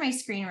me share my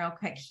screen real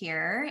quick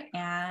here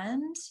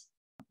and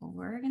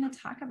we're going to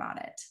talk about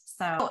it.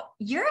 So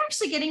you're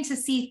actually getting to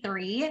see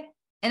 3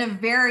 in a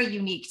very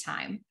unique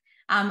time.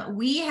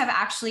 We have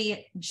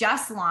actually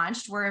just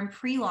launched. We're in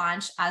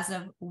pre-launch as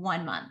of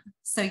 1 month.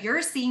 So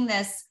you're seeing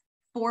this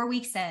 4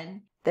 weeks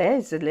in.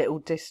 There's a little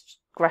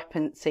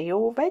discrepancy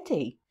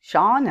already.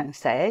 Shana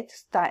said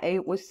that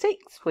it was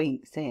 6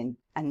 weeks in,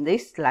 and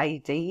this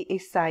lady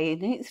is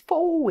saying it's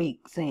 4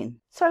 weeks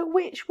in. So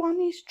which one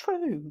is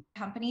true?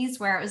 Companies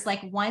where it was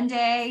like one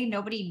day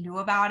nobody knew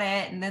about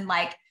it, and then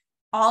like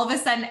all of a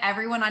sudden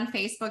everyone on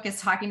Facebook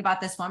is talking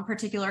about this one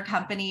particular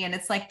company, and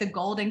it's like the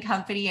golden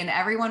company, and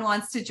everyone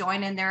wants to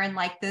join in there in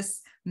like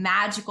this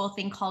magical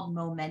thing called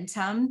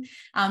momentum.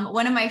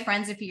 One of my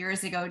friends a few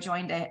years ago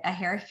joined a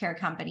hair care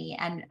company,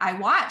 and I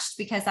watched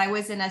because I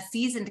was in a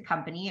seasoned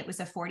company. It was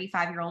a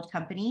 45-year-old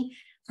company.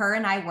 Her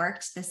and I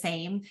worked the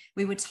same.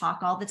 We would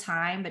talk all the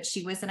time, but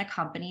she was in a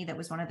company that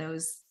was one of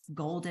those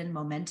golden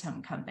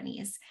momentum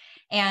companies.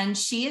 And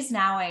she is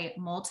now a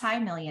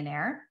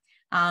multi-millionaire.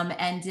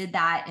 And did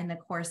that in the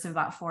course of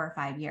about 4 or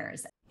 5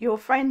 years. Your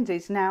friend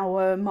is now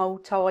a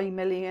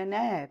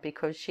multi-millionaire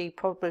because she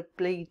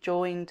probably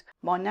joined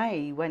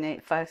Monet when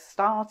it first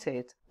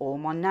started, or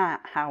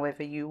Monat,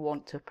 however you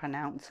want to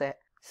pronounce it.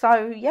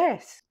 So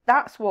yes,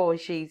 that's why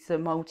she's a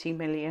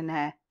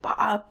multi-millionaire. But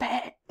I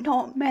bet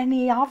not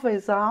many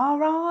others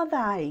are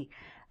they?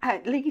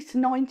 At least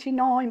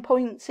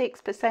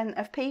 99.6%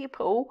 of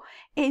people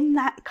in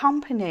that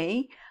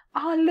company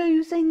are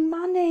losing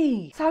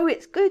money. So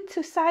it's good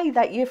to say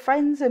that your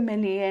friend's a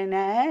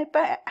millionaire,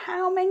 but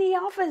how many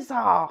others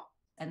are?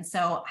 And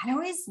so I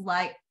always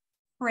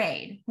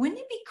prayed, wouldn't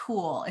it be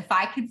cool if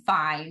I could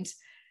find,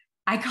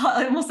 I call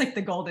it almost like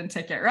the golden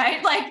ticket,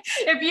 right? Like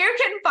if you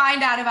can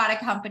find out about a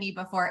company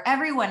before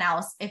everyone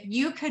else, if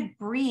you could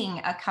bring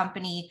a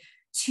company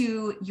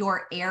to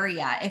your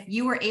area, if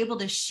you were able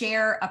to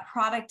share a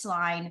product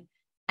line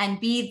and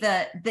be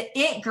the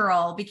it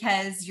girl,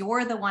 because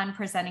you're the one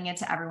presenting it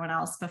to everyone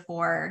else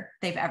before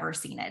they've ever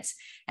seen it.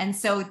 And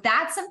so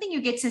that's something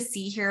you get to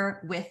see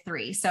here with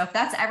Three. So if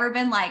that's ever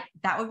been like,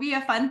 that would be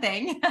a fun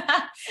thing,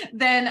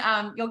 then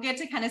you'll get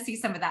to kind of see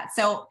some of that.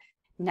 So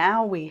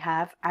now we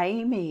have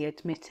Amy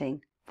admitting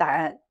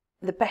that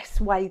the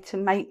best way to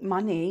make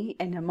money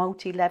in a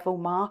multi-level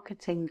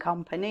marketing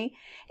company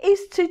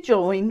is to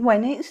join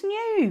when it's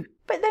new.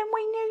 But then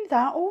we knew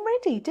that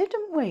already,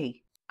 didn't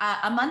we?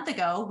 A month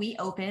ago, we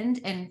opened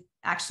in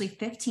actually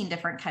 15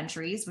 different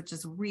countries, which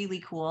is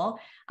really cool.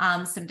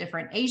 Some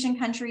different Asian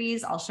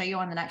countries. I'll show you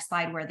on the next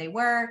slide where they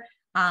were.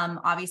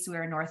 Obviously,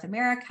 we're in North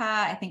America.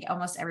 I think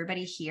almost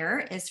everybody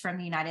here is from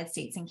the United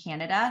States and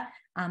Canada,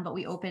 but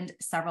we opened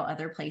several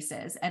other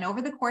places. And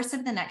over the course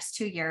of the next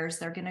 2 years,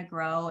 they're going to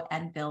grow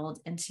and build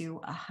into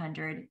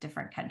 100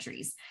 different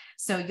countries.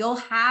 So you'll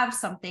have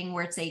something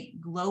where it's a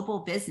global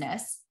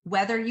business,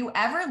 whether you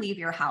ever leave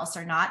your house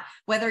or not,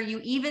 whether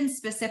you even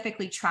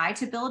specifically try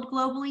to build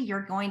globally,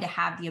 you're going to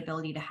have the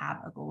ability to have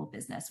a global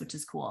business, which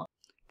is cool.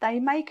 They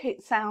make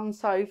it sound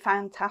so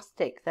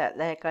fantastic that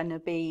they're going to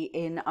be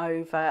in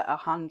over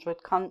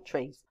 100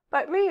 countries.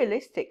 But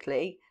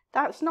realistically,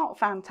 that's not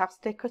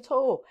fantastic at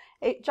all.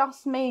 It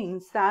just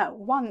means that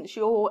once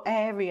your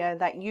area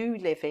that you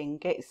live in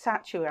gets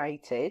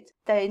saturated,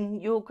 then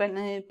you're going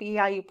to be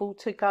able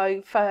to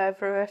go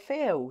further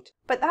afield.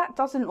 But that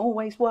doesn't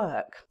always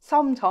work.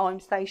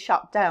 Sometimes they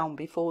shut down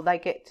before they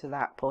get to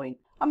that point.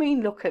 I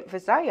mean, look at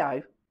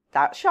Viseo.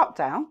 That shut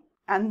down.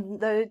 And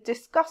the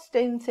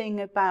disgusting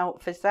thing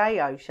about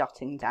Viseo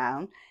shutting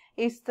down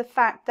is the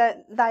fact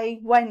that they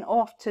went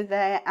off to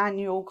their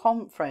annual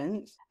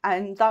conference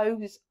and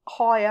those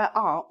higher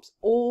ups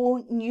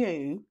all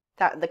knew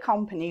that the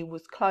company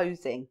was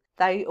closing.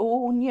 They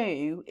all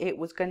knew it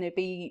was going to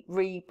be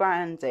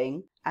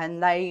rebranding,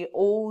 and they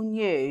all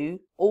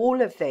knew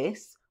all of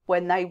this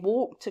when they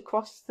walked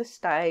across the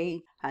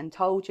stage and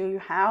told you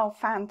how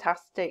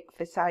fantastic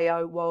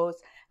Viseo was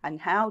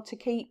and how to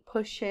keep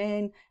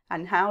pushing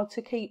and how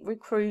to keep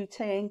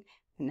recruiting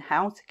and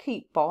how to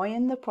keep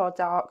buying the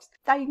products.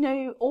 They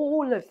knew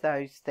all of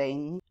those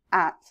things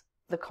at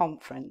the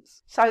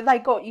conference. So they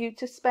got you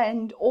to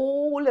spend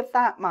all of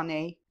that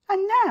money,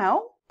 and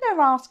now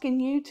they're asking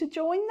you to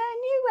join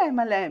their new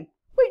MLM,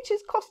 which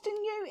is costing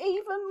you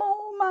even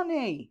more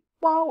money.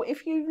 Well,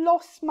 if you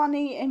lost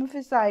money in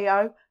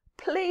Viseo,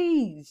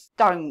 please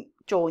don't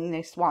join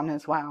this one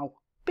as well,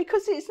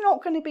 because it's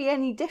not going to be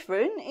any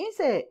different, is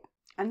it?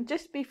 And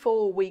just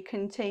before we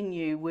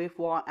continue with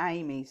what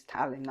Amy's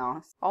telling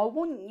us, I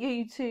want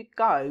you to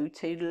go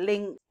to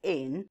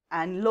LinkedIn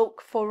and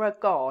look for a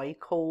guy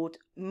called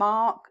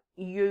Mark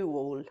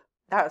Ewell.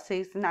 That's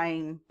his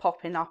name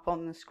popping up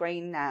on the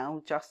screen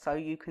now, just so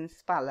you can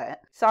spell it.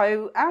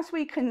 So as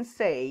we can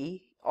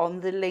see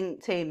on the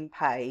LinkedIn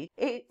page,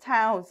 it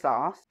tells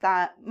us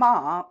that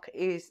Mark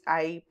is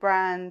a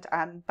brand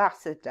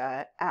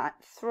ambassador at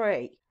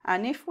Three.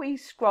 And if we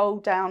scroll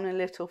down a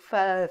little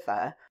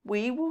further,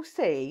 we will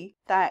see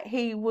that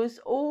he was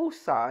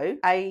also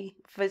a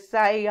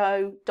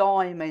Viseo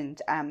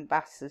Diamond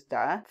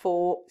Ambassador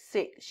for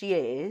 6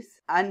 years.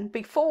 And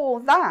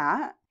before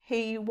that,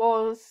 he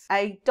was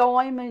a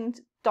Diamond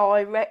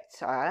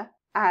Director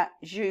at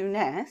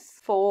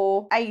Jeunesse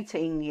for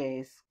 18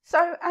 years.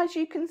 So as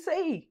you can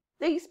see,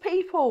 these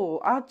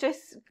people are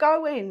just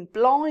going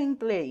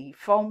blindly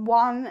from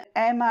one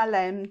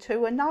MLM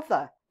to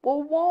another.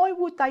 Well, why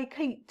would they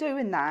keep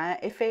doing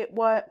that if it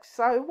works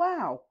so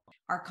well?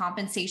 Our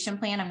compensation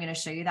plan, I'm going to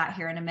show you that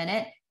here in a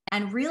minute.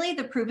 And really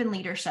the proven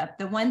leadership.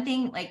 The one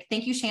thing, like,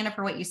 thank you, Shanna,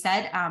 for what you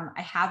said.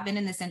 I have been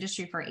in this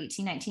industry for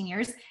 18, 19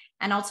 years.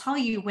 And I'll tell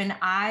you, when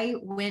I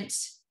went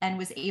and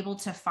was able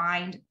to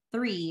find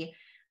Three,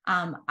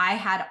 I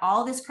had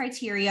all this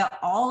criteria,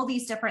 all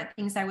these different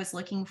things I was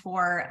looking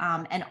for.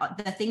 And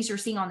the things you're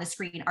seeing on the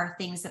screen are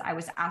things that I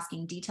was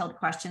asking detailed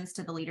questions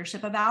to the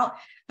leadership about.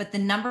 But the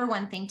number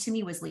one thing to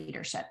me was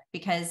leadership,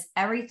 because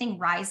everything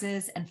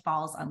rises and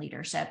falls on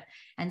leadership.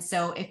 And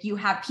so if you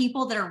have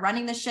people that are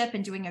running the ship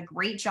and doing a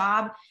great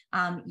job,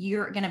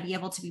 you're going to be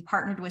able to be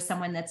partnered with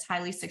someone that's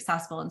highly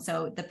successful. And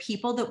so the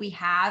people that we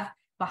have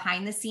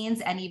behind the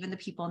scenes and even the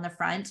people in the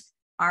front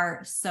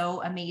are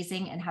so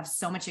amazing and have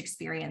so much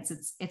experience.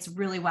 It's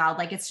really wild.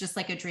 Like, it's just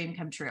like a dream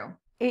come true.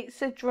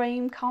 It's a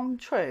dream come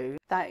true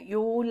that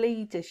your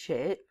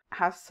leadership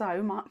has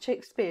so much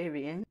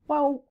experience.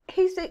 Well,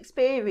 his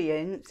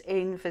experience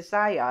in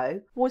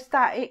Viseo was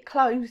that it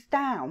closed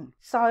down.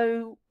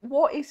 So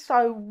what is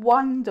so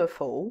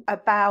wonderful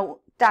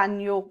about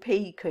Daniel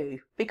Piku?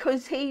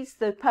 Because he's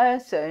the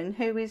person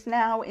who is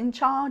now in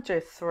charge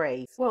of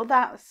Three. Well,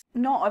 that's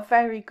not a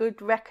very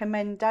good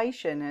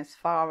recommendation as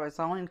far as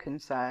I'm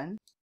concerned.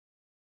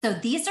 So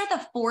these are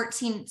the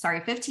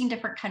 15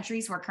 different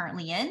countries we're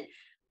currently in.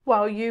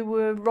 Well, you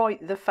were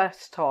right the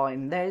first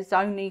time. There's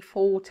only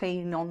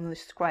 14 on the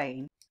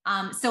screen.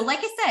 So like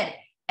I said,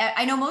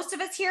 I know most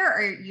of us here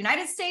are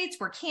United States,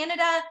 we're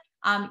Canada.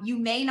 You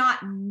may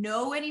not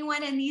know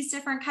anyone in these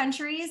different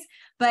countries,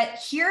 but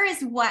here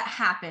is what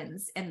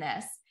happens in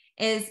this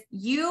is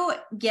you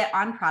get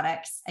on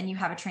products and you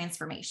have a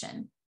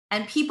transformation.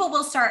 And people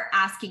will start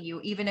asking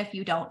you, even if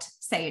you don't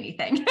say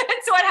anything.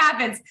 It's what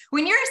happens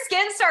when your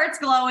skin starts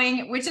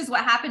glowing, which is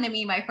what happened to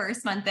me my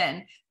first month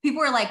in.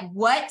 People were like,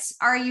 what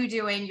are you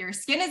doing? Your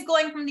skin is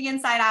glowing from the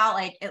inside out.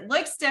 Like it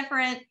looks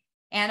different.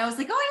 And I was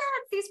like, oh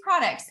yeah, it's these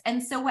products.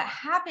 And so what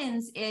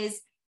happens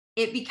is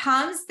it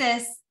becomes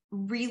this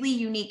really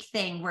unique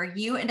thing where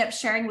you end up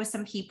sharing with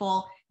some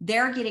people,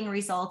 they're getting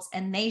results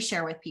and they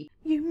share with people.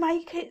 You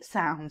make it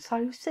sound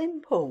so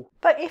simple.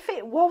 But if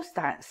it was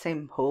that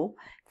simple,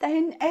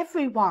 then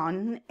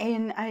everyone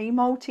in a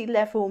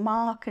multi-level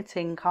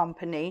marketing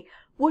company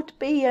would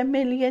be a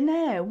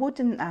millionaire,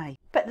 wouldn't they?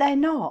 But they're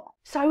not.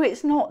 So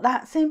it's not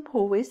that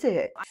simple, is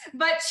it?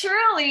 But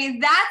truly,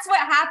 that's what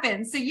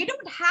happens. So you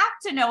don't have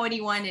to know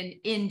anyone in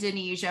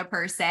Indonesia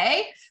per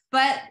se,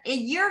 but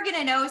you're going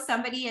to know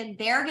somebody and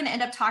they're going to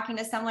end up talking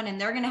to someone and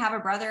they're going to have a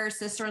brother or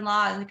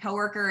sister-in-law and a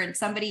coworker and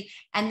somebody,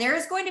 and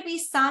there's going to be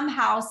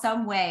somehow,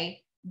 some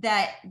way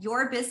that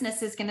your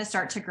business is going to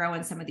start to grow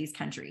in some of these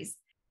countries.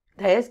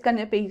 There's going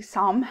to be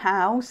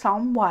somehow,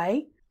 some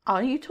way.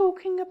 Are you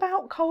talking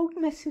about cold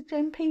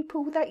messaging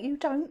people that you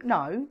don't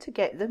know to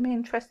get them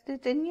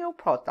interested in your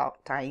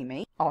product,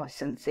 Amy? I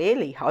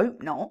sincerely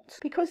hope not,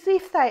 because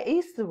if that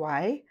is the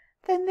way,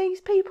 then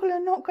these people are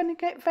not going to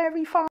get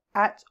very far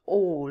at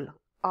all,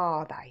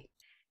 are they?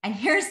 And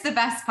here's the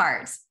best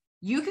part.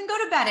 You can go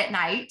to bed at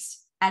night,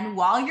 and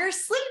while you're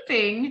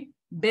sleeping,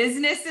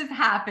 business is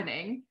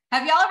happening.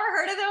 Have y'all ever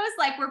heard of those?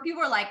 Like where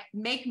people are like,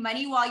 make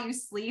money while you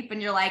sleep.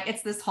 And you're like,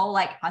 it's this whole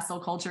like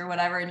hustle culture,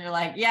 whatever. And you're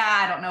like, yeah,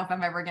 I don't know if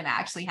I'm ever going to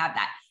actually have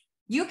that.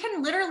 You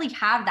can literally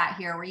have that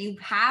here where you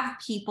have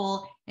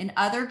people in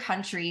other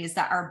countries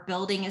that are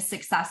building a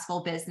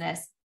successful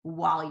business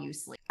while you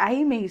sleep.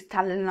 Amy's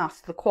telling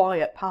us the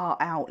quiet part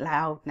out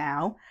loud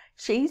now.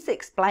 She's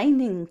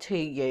explaining to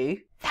you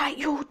that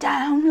your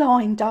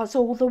downline does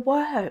all the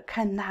work,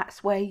 and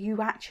that's where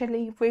you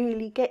actually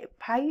really get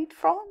paid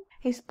from,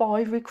 is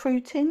by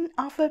recruiting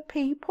other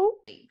people.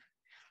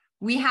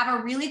 We have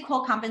a really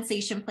cool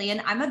compensation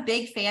plan. I'm a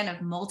big fan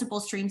of multiple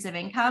streams of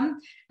income.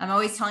 I'm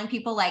always telling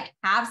people like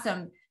have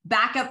some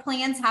backup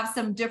plans, have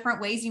some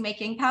different ways you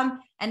make income,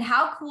 and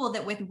how cool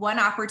that with one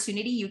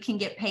opportunity, you can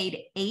get paid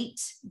 8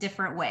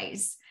 different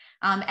ways.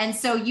 And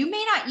so you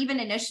may not even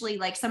initially,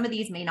 like some of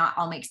these may not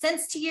all make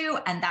sense to you,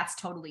 and that's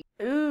totally.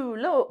 Ooh,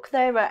 look,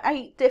 there are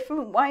 8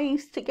 different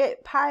ways to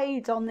get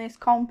paid on this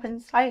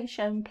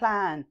compensation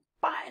plan.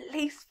 But at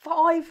least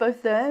 5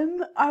 of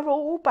them are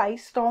all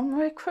based on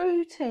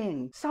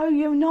recruiting. So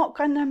you're not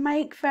going to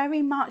make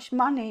very much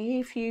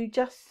money if you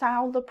just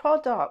sell the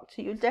product.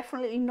 You're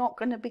definitely not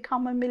going to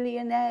become a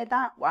millionaire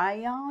that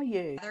way, are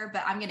you?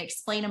 But I'm going to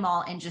explain them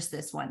all in just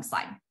this one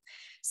slide.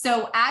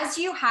 So as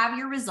you have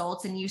your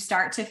results and you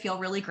start to feel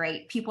really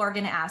great, people are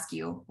going to ask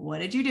you, what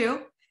did you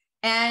do?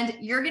 And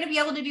you're going to be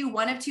able to do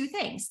one of 2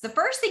 things. The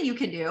first thing you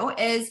can do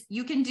is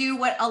you can do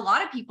what a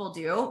lot of people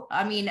do.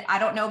 I mean, I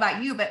don't know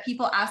about you, but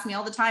people ask me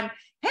all the time,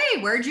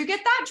 hey, where'd you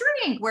get that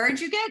drink? Where'd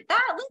you get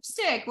that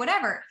lipstick?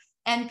 Whatever.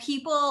 And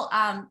people,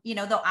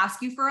 they'll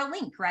ask you for a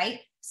link, right?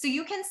 So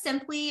you can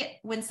simply,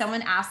 when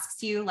someone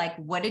asks you, like,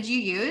 what did you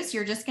use?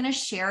 You're just going to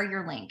share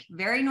your link.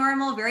 Very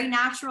normal, very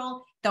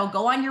natural. They'll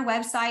go on your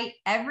website.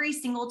 Every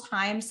single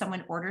time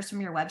someone orders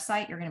from your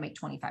website, you're going to make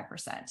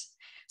 25%.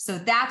 So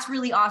that's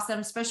really awesome,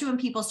 especially when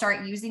people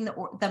start using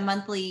the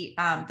monthly,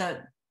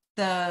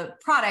 the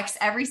products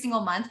every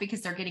single month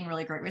because they're getting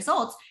really great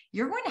results.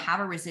 You're going to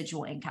have a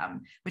residual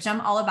income, which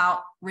I'm all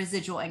about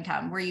residual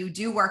income, where you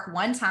do work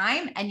one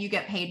time and you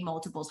get paid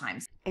multiple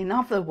times. In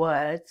other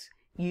words,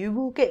 you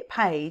will get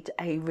paid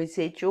a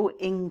residual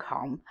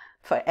income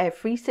for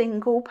every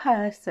single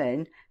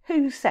person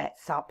who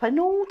sets up an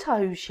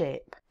auto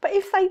ship. But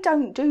if they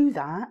don't do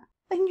that,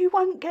 then you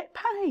won't get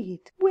paid,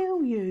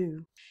 will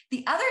you?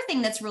 The other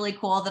thing that's really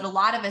cool that a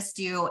lot of us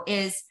do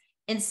is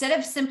instead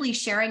of simply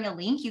sharing a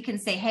link, you can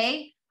say,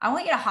 hey, I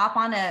want you to hop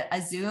on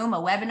a Zoom,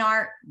 a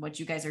webinar, what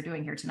you guys are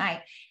doing here tonight,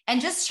 and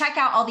just check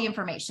out all the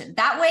information.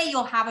 That way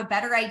you'll have a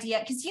better idea.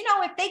 Because,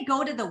 if they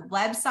go to the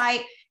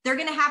website, they're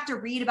going to have to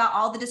read about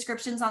all the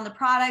descriptions on the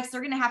products.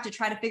 They're going to have to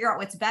try to figure out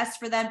what's best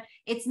for them.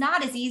 It's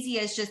not as easy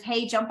as just,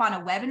 hey, jump on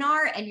a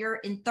webinar and you're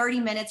in 30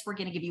 minutes. We're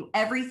going to give you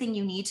everything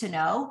you need to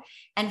know.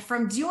 And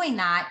from doing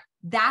that,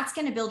 that's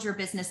going to build your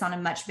business on a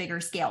much bigger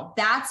scale.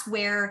 That's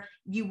where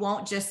you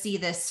won't just see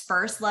this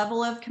first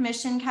level of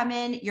commission come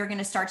in. You're going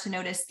to start to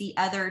notice the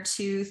other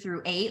 2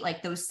 through 8,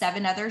 like those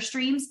 7 other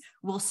streams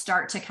will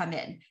start to come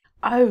in.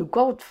 Oh,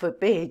 God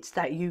forbid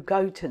that you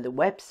go to the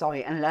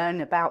website and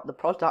learn about the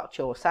product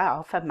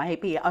yourself and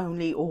maybe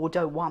only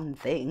order one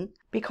thing.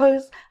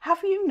 Because have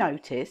you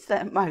noticed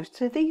that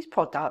most of these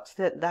products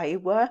that they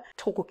were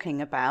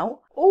talking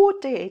about all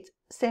did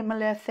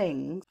similar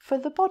things for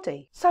the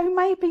body. So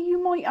maybe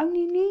you might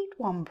only need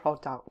one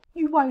product.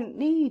 You won't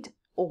need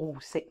all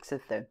 6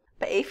 of them.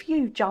 But if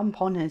you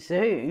jump on a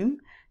Zoom,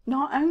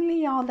 not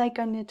only are they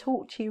going to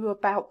talk to you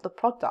about the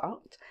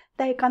product,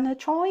 they're going to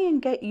try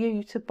and get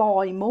you to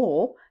buy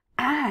more,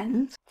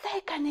 and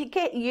they're going to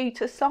get you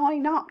to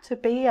sign up to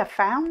be a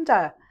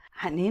founder.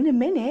 And in a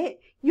minute,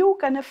 you're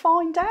going to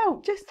find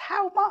out just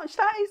how much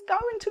that is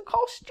going to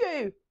cost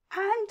you.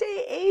 And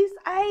it is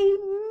a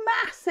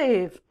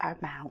massive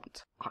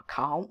amount. I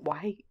can't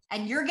wait.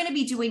 And you're going to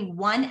be doing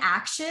one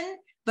action,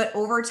 but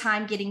over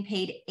time getting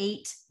paid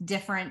 8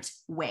 different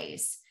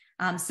ways.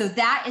 So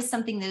that is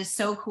something that is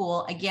so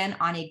cool, again,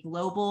 on a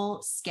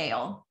global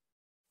scale.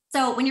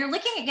 So when you're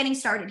looking at getting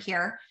started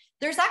here,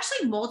 there's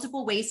actually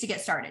multiple ways to get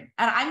started.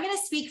 And I'm going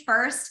to speak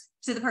first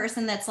to the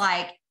person that's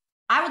like,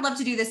 I would love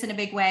to do this in a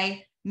big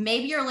way.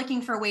 Maybe you're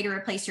looking for a way to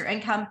replace your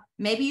income.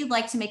 Maybe you'd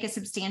like to make a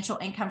substantial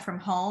income from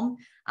home.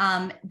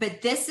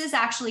 But this is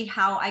actually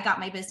how I got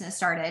my business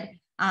started.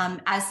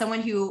 As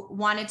someone who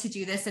wanted to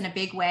do this in a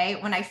big way,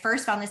 when I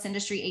first found this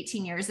industry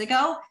 18 years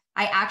ago,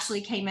 I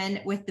actually came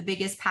in with the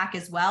biggest pack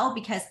as well,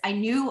 because I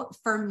knew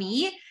for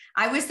me,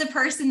 I was the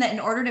person that in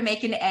order to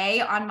make an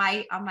A on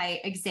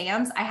my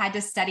exams, I had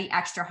to study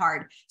extra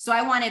hard. So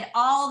I wanted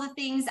all the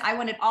things, I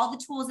wanted all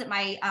the tools at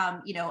my,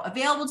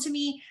 available to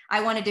me.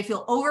 I wanted to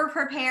feel over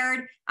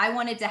prepared. I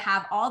wanted to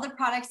have all the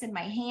products in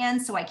my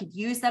hands so I could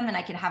use them and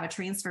I could have a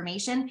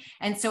transformation.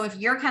 And so if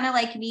you're kind of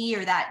like me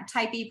or that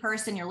type B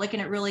person, you're looking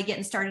at really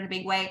getting started in a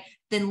big way,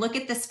 then look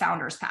at this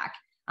founders pack.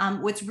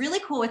 What's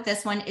really cool with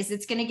this one is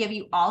it's going to give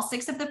you all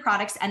 6 of the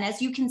products. And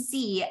as you can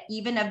see,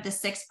 even of the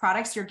 6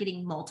 products, you're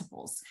getting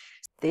multiples.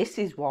 This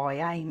is why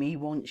Amy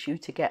wants you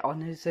to get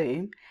on a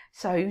Zoom,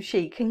 so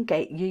she can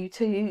get you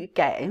to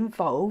get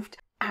involved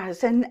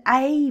as an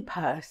A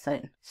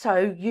person.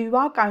 So you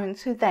are going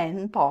to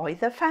then buy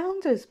the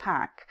Founders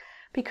Pack,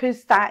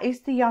 because that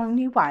is the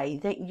only way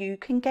that you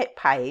can get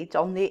paid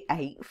on the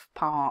 8th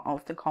part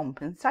of the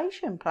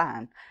compensation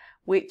plan,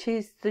 which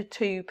is the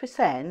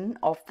 2%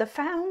 of the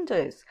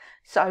founders.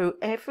 So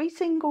every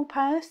single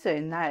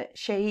person that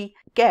she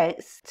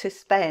gets to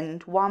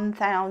spend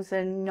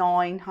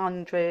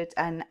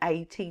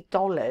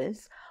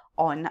 $1,980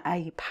 on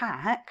a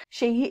pack,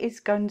 she is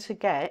going to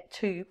get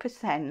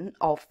 2%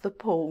 of the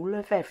pool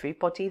of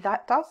everybody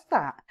that does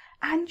that.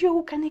 And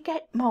you're going to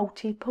get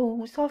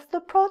multiples of the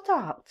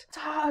product.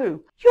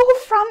 So you're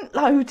front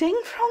loading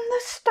from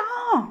the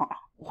start.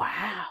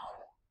 Wow.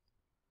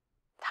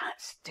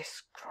 That's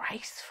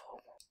disgraceful.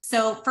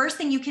 So first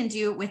thing you can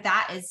do with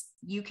that is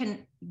you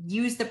can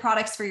use the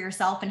products for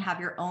yourself and have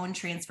your own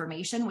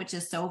transformation, which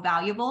is so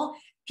valuable.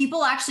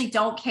 People actually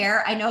don't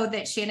care. I know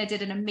that Shanna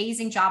did an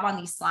amazing job on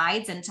these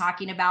slides and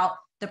talking about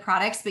the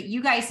products, but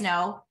you guys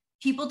know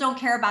people don't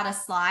care about a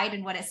slide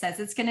and what it says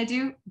it's going to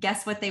do.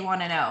 Guess what they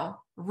want to know?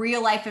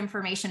 Real life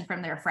information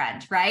from their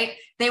friend, right?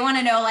 They want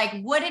to know,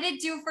 like, what did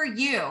it do for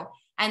you?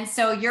 And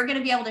so you're going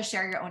to be able to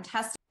share your own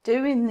testimony.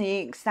 Doing the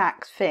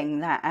exact thing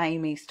that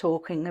Amy's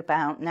talking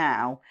about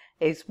now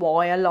is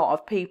why a lot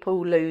of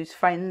people lose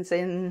friends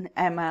in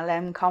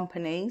MLM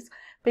companies,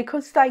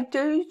 because they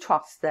do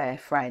trust their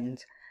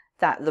friend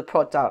that the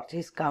product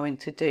is going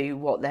to do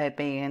what they're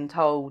being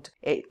told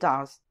it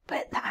does.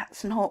 But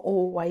that's not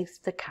always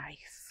the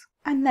case.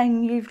 And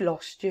then you've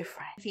lost your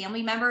friend.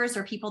 Family members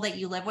or people that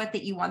you live with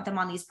that you want them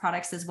on these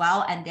products as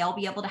well, and they'll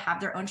be able to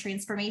have their own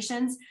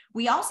transformations.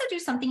 We also do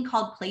something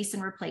called place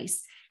and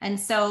replace. And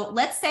so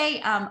let's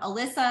say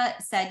Alyssa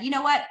said, you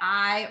know what,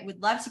 I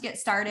would love to get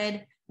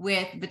started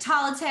with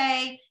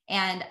Vitalite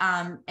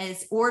and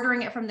is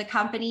ordering it from the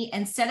company.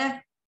 Instead of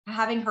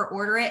having her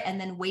order it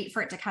and then wait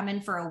for it to come in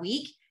for a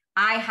week,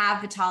 I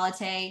have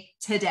Vitalite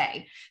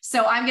today.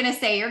 So I'm going to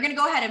say, you're going to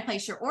go ahead and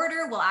place your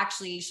order. We'll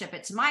actually ship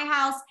it to my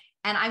house.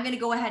 And I'm going to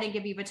go ahead and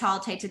give you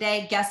Vitalite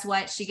today. Guess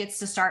what? She gets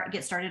to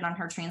get started on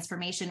her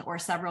transformation or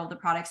several of the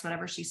products,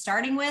 whatever she's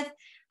starting with.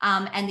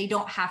 And they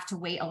don't have to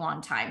wait a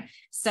long time.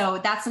 So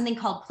that's something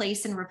called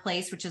place and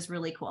replace, which is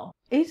really cool.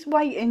 Is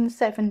waiting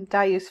 7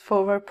 days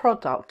for a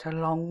product a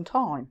long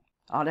time?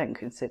 I don't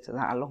consider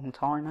that a long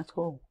time at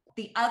all.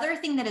 The other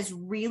thing that is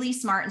really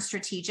smart and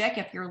strategic,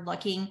 if you're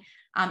looking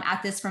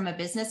at this from a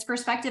business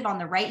perspective, on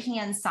the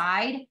right-hand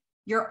side,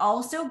 you're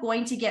also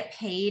going to get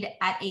paid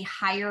at a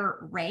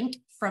higher rank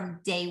from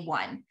day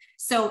one.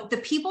 So the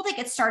people that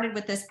get started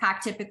with this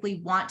pack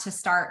typically want to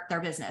start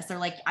their business. They're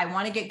like, I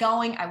want to get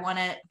going. I want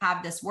to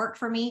have this work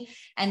for me.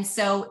 And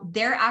so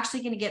they're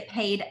actually going to get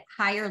paid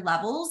higher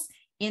levels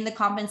in the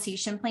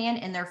compensation plan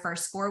in their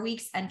first 4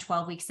 weeks and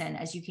 12 weeks in,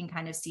 as you can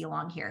kind of see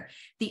along here.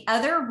 The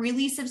other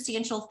really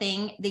substantial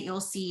thing that you'll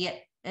see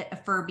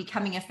for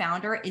becoming a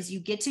founder is you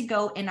get to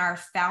go in our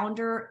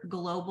founder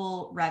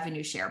global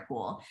revenue share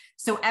pool.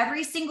 So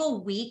every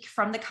single week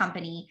from the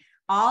company,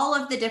 all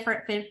of the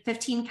different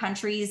 15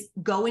 countries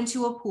go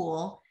into a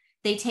pool.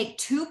 They take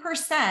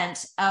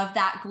 2% of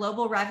that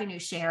global revenue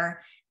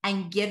share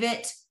and give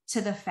it to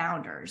the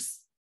founders.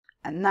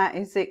 And that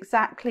is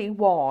exactly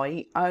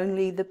why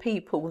only the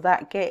people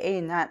that get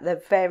in at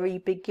the very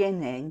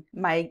beginning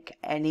make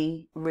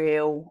any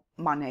real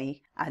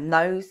money. And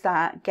those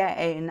that get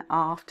in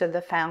after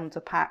the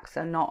founder packs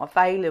are not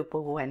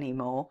available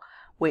anymore,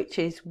 which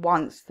is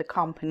once the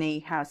company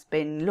has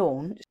been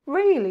launched,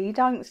 really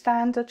don't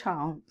stand a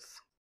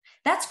chance.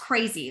 That's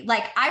crazy.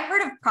 Like, I've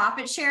heard of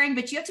profit sharing,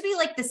 but you have to be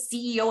like the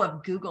CEO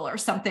of Google or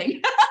something.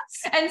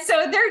 And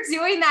so they're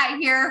doing that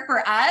here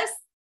for us.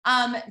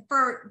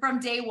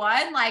 From day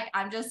one, like,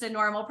 I'm just a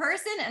normal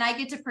person and I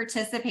get to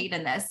participate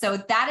in this. So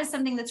that is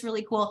something that's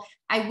really cool.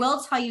 I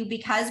will tell you,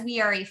 because we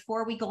are a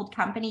 4-week-old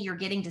company, you're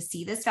getting to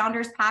see this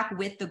founders pack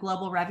with the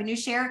global revenue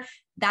share.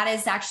 That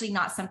is actually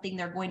not something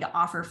they're going to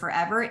offer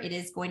forever. It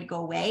is going to go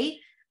away.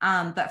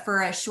 But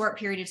for a short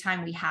period of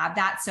time, we have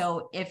that.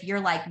 So if you're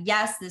like,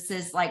 yes, this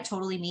is like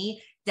totally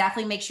me,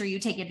 definitely make sure you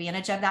take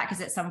advantage of that,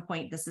 because at some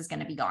point this is going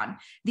to be gone.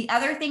 The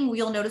other thing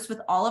you'll notice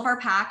with all of our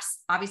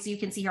packs, obviously you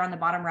can see here on the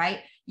bottom right,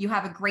 you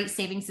have a great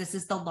savings. This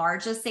is the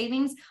largest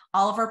savings.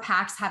 All of our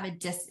packs have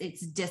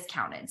it's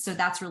discounted. So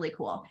that's really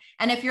cool.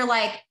 And if you're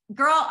like,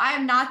 girl,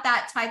 I'm not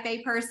that type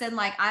A person,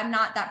 like I'm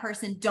not that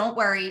person, don't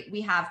worry.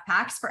 We have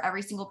packs for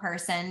every single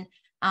person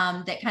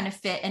that kind of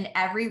fit in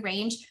every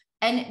range.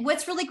 And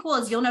what's really cool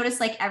is you'll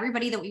notice, like,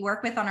 everybody that we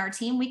work with on our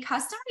team, we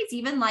customize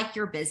even like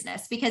your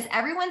business, because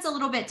everyone's a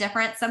little bit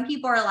different. Some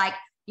people are like,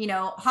 you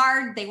know,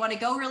 hard, they want to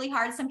go really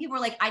hard. Some people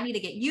are like, I need to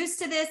get used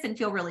to this and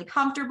feel really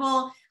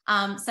comfortable.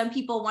 Some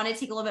people want to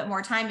take a little bit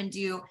more time and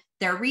do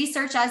their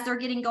research as they're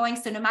getting going.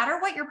 So no matter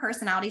what your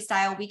personality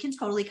style, we can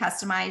totally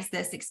customize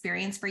this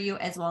experience for you,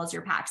 as well as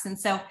your packs. And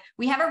so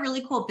we have a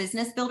really cool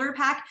business builder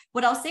pack.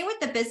 What I'll say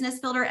with the business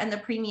builder and the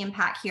premium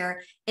pack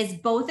here is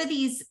both of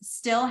these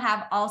still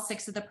have all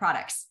 6 of the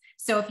products.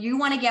 So if you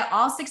want to get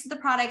all 6 of the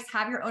products,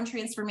 have your own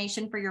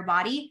transformation for your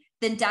body,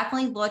 then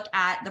definitely look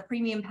at the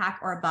premium pack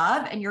or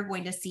above, and you're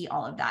going to see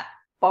all of that.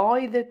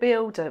 Buy the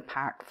builder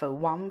pack for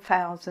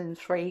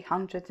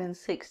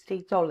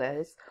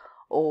 $1,360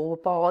 or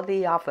buy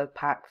the other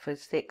pack for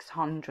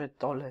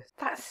 $600.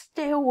 That's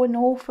still an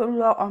awful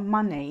lot of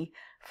money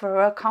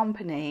for a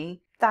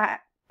company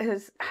that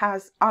has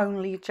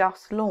only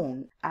just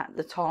launched at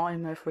the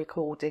time of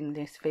recording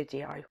this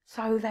video.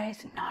 So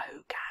there's no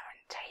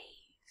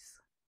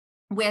guarantees.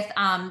 With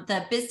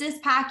the business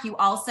pack, you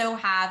also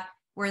have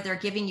where they're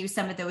giving you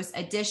some of those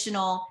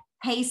additional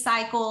pay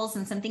cycles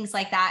and some things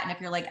like that. And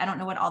if you're like, I don't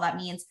know what all that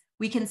means,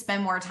 we can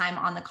spend more time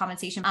on the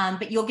compensation,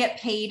 but you'll get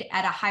paid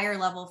at a higher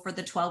level for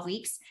the 12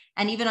 weeks.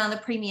 And even on the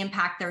premium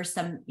pack, there's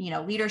some,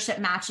 leadership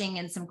matching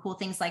and some cool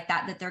things like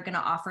that they're going to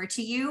offer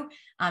to you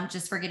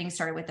just for getting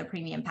started with the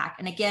premium pack.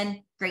 And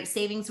again, great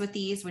savings with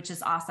these, which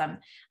is awesome.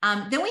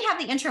 Then we have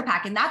the intro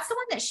pack, and that's the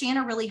one that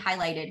Shanna really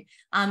highlighted.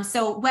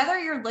 So whether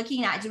you're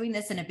looking at doing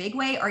this in a big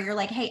way, or you're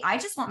like, hey, I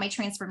just want my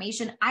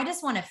transformation, I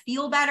just want to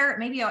feel better.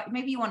 Maybe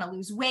you want to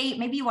lose weight.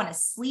 Maybe you want to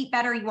sleep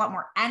better. You want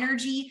more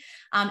energy.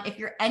 If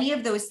you're any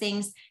of those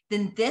things,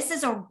 then this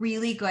is a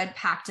really good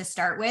pack to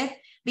start with.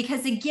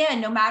 Because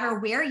again, no matter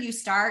where you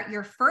start,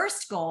 your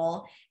first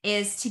goal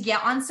is to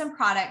get on some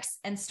products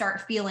and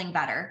start feeling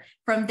better.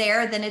 From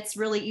there, then it's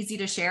really easy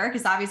to share,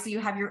 because obviously you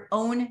have your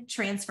own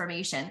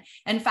transformation.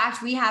 In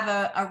fact, we have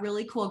a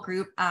really cool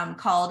group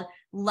called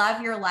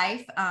Love Your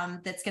Life.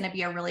 That's going to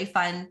be a really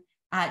fun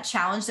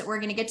challenge that we're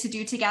going to get to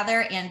do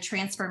together, and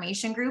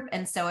transformation group.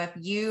 And so if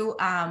you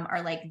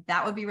are like,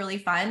 that would be really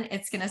fun,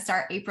 it's going to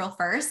start April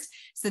 1st.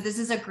 So this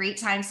is a great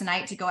time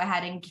tonight to go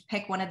ahead and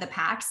pick one of the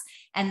packs.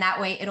 And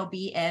that way it'll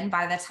be in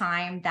by the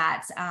time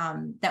that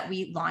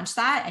we launch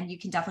that, and you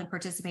can definitely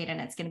participate, and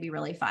it's going to be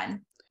really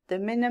fun. The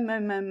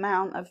minimum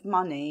amount of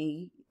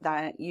money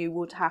that you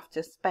would have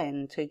to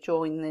spend to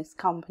join this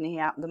company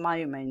at the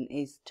moment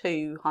is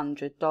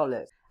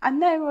 $200. And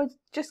there are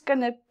just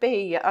going to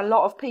be a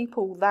lot of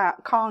people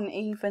that can't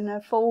even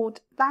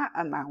afford that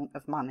amount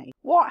of money.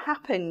 What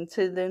happened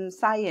to them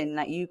saying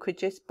that you could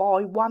just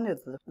buy one of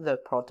the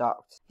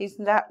products? Is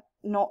that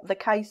not the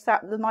case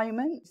at the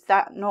moment? Is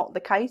that not the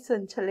case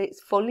until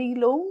it's fully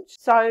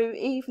launched? So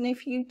even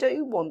if you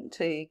do want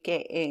to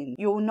get in,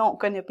 you're not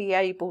going to be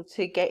able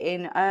to get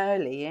in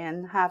early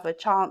and have a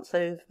chance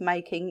of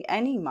making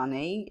any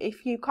money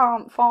if you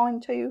can't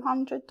find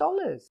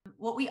 $200.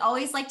 What we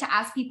always like to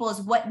ask people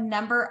is, what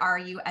number are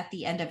you at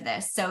the end of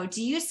this? So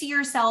do you see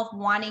yourself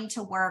wanting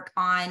to work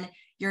on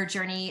your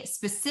journey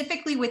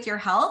specifically with your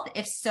health?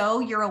 If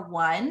so, you're a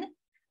 1.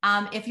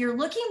 If you're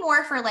looking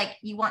more for, like,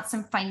 you want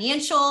some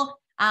financial,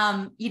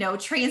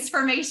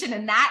 transformation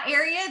in that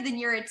area, then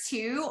you're a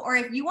 2. Or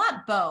if you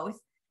want both,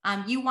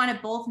 you want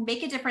to both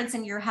make a difference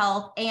in your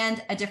health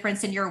and a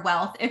difference in your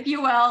wealth, if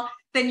you will,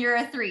 then you're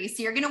a 3.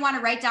 So you're going to want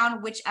to write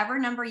down whichever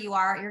number you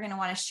are. You're going to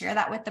want to share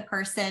that with the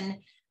person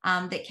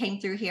that came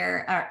through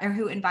here or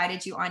who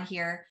invited you on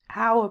here.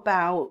 How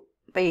about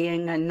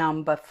being a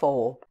number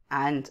 4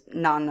 and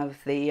none of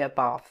the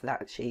above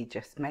that she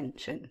just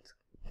mentioned?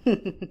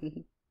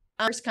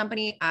 First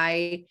company,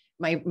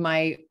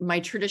 my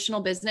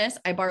traditional business,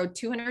 I borrowed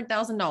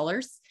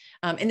 $200,000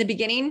 In the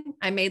beginning,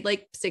 I made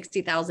like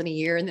 60,000 a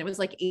year, and it was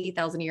like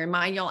 80,000 a year. And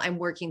mind y'all, I'm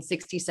working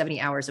 60,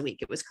 70 hours a week.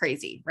 It was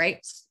crazy,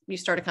 right? You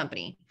start a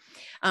company.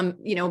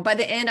 By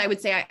the end, I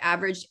would say I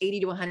averaged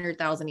 80 to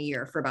 100,000 a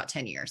year for about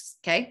 10 years.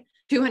 Okay.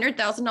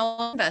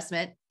 $200,000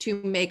 investment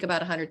to make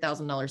about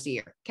 $100,000 a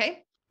year.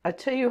 Okay. A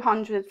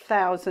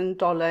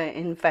 $200,000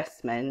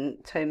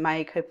 investment to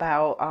make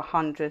about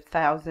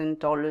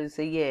 $100,000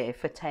 a year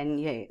for 10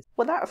 years.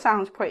 Well, that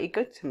sounds pretty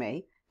good to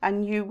me.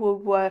 And you were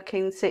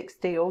working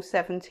 60 or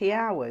 70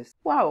 hours.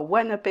 Well,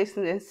 when a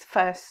business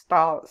first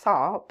starts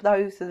up,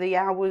 those are the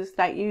hours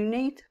that you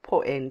need to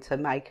put in to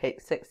make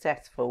it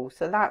successful.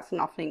 So that's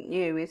nothing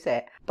new, is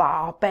it? But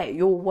I bet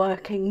you're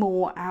working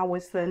more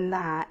hours than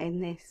that in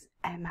this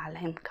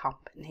MLM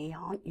company,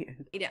 aren't you?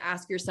 You need to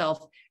ask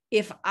yourself,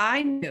 if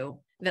I knew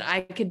that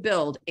I could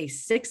build a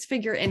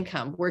 6-figure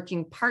income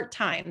working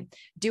part-time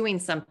doing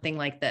something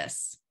like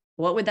this,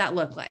 what would that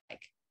look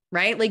like?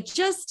 Right? Like,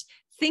 just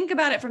think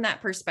about it from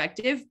that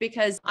perspective,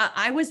 because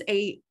I was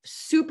a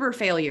super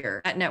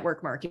failure at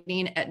network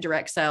marketing, at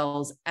direct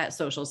sales, at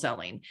social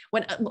selling.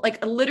 When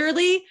like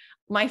literally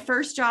my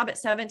first job at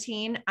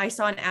 17, I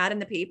saw an ad in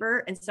the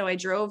paper. And so I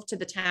drove to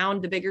the town,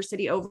 the bigger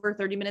city over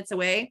 30 minutes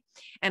away.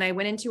 And I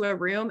went into a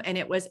room and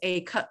it was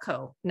a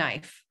Cutco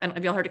knife. I don't know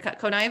if y'all heard of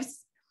Cutco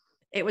knives.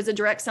 It was a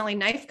direct selling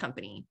knife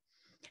company.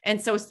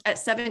 And so at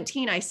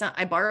 17,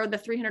 I borrowed the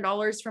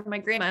 $300 from my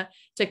grandma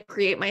to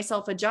create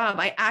myself a job.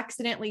 I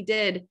accidentally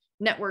did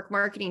network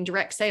marketing,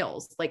 direct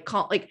sales,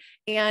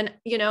 and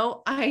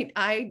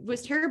I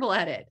was terrible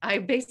at it. I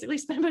basically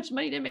spent a bunch of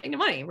money to make the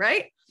money,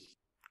 right?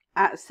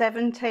 At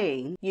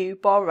 17, you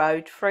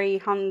borrowed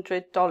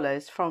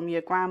 $300 from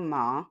your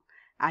grandma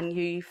and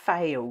you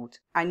failed,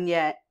 and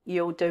yet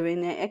you're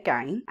doing it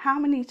again. How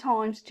many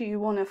times do you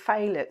want to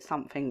fail at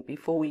something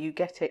before you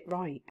get it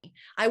right?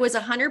 I was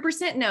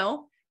 100%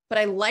 no, but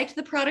I liked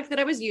the product that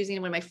I was using.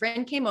 And when my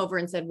friend came over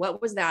and said,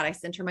 "What was that?" I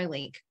sent her my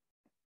link.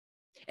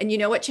 And you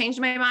know what changed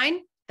my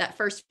mind? That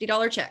first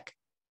 $50 check.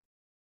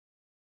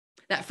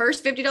 That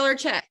first $50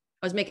 check.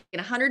 I was making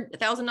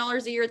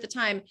 $100,000 a year at the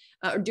time,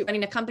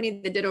 running a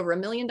company that did over $1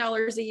 million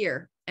a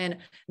year. And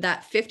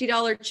that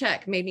 $50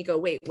 check made me go,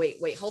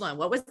 wait, hold on.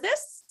 What was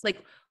this?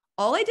 Like,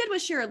 all I did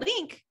was share a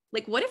link.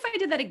 Like, what if I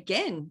did that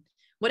again?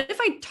 What if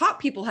I taught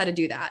people how to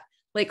do that?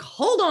 Like,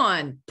 hold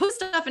on, put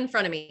stuff in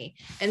front of me.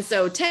 And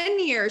so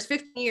 10 years,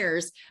 15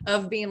 years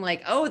of being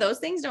like, oh, those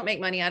things don't make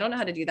money. I don't know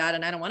how to do that.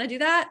 And I don't want to do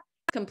that.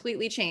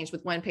 Completely changed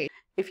with one page.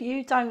 If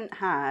you don't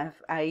have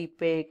a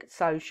big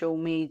social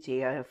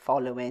media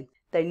following,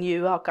 then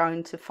you are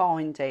going to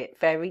find it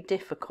very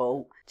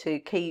difficult to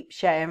keep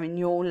sharing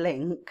your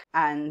link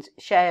and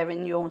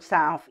sharing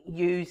yourself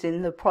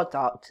using the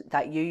product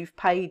that you've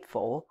paid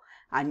for,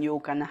 and you're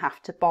going to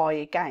have to buy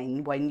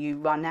again when you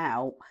run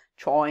out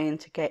trying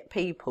to get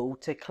people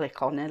to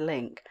click on a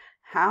link.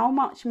 How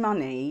much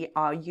money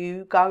are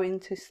you going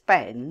to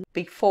spend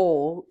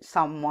before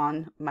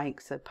someone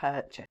makes a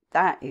purchase?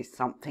 That is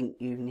something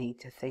you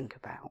need to think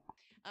about.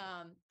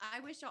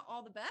 I wish you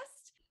all the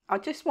best. I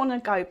just want to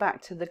go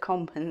back to the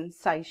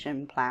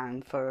compensation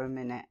plan for a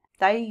minute.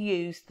 They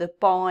use the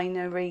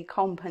binary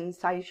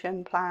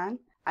compensation plan.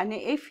 And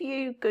if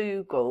you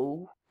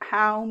Google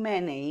how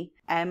many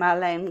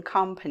MLM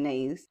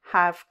companies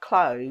have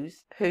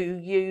closed who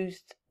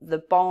used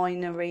the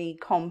binary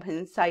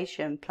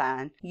compensation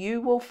plan,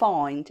 you will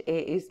find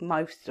it is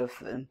most of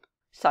them.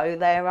 So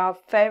there are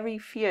very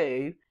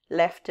few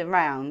left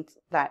around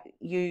that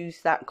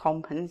use that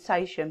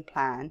compensation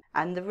plan,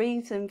 and the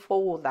reason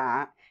for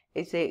that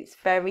is it's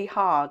very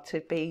hard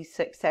to be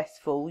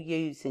successful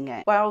using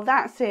it. Well,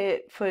 that's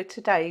it for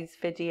today's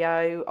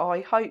video.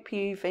 I hope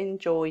you've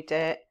enjoyed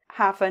it.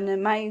 Have an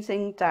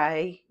amazing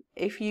day.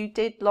 If you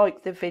did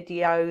like the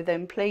video,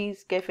 then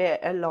please give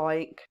it a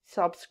like.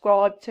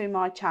 Subscribe to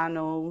my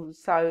channel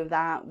so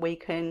that we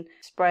can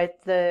spread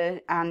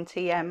the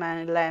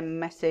anti-MLM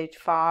message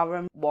far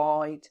and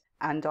wide.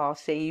 And I'll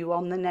see you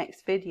on the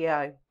next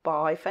video.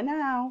 Bye for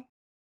now.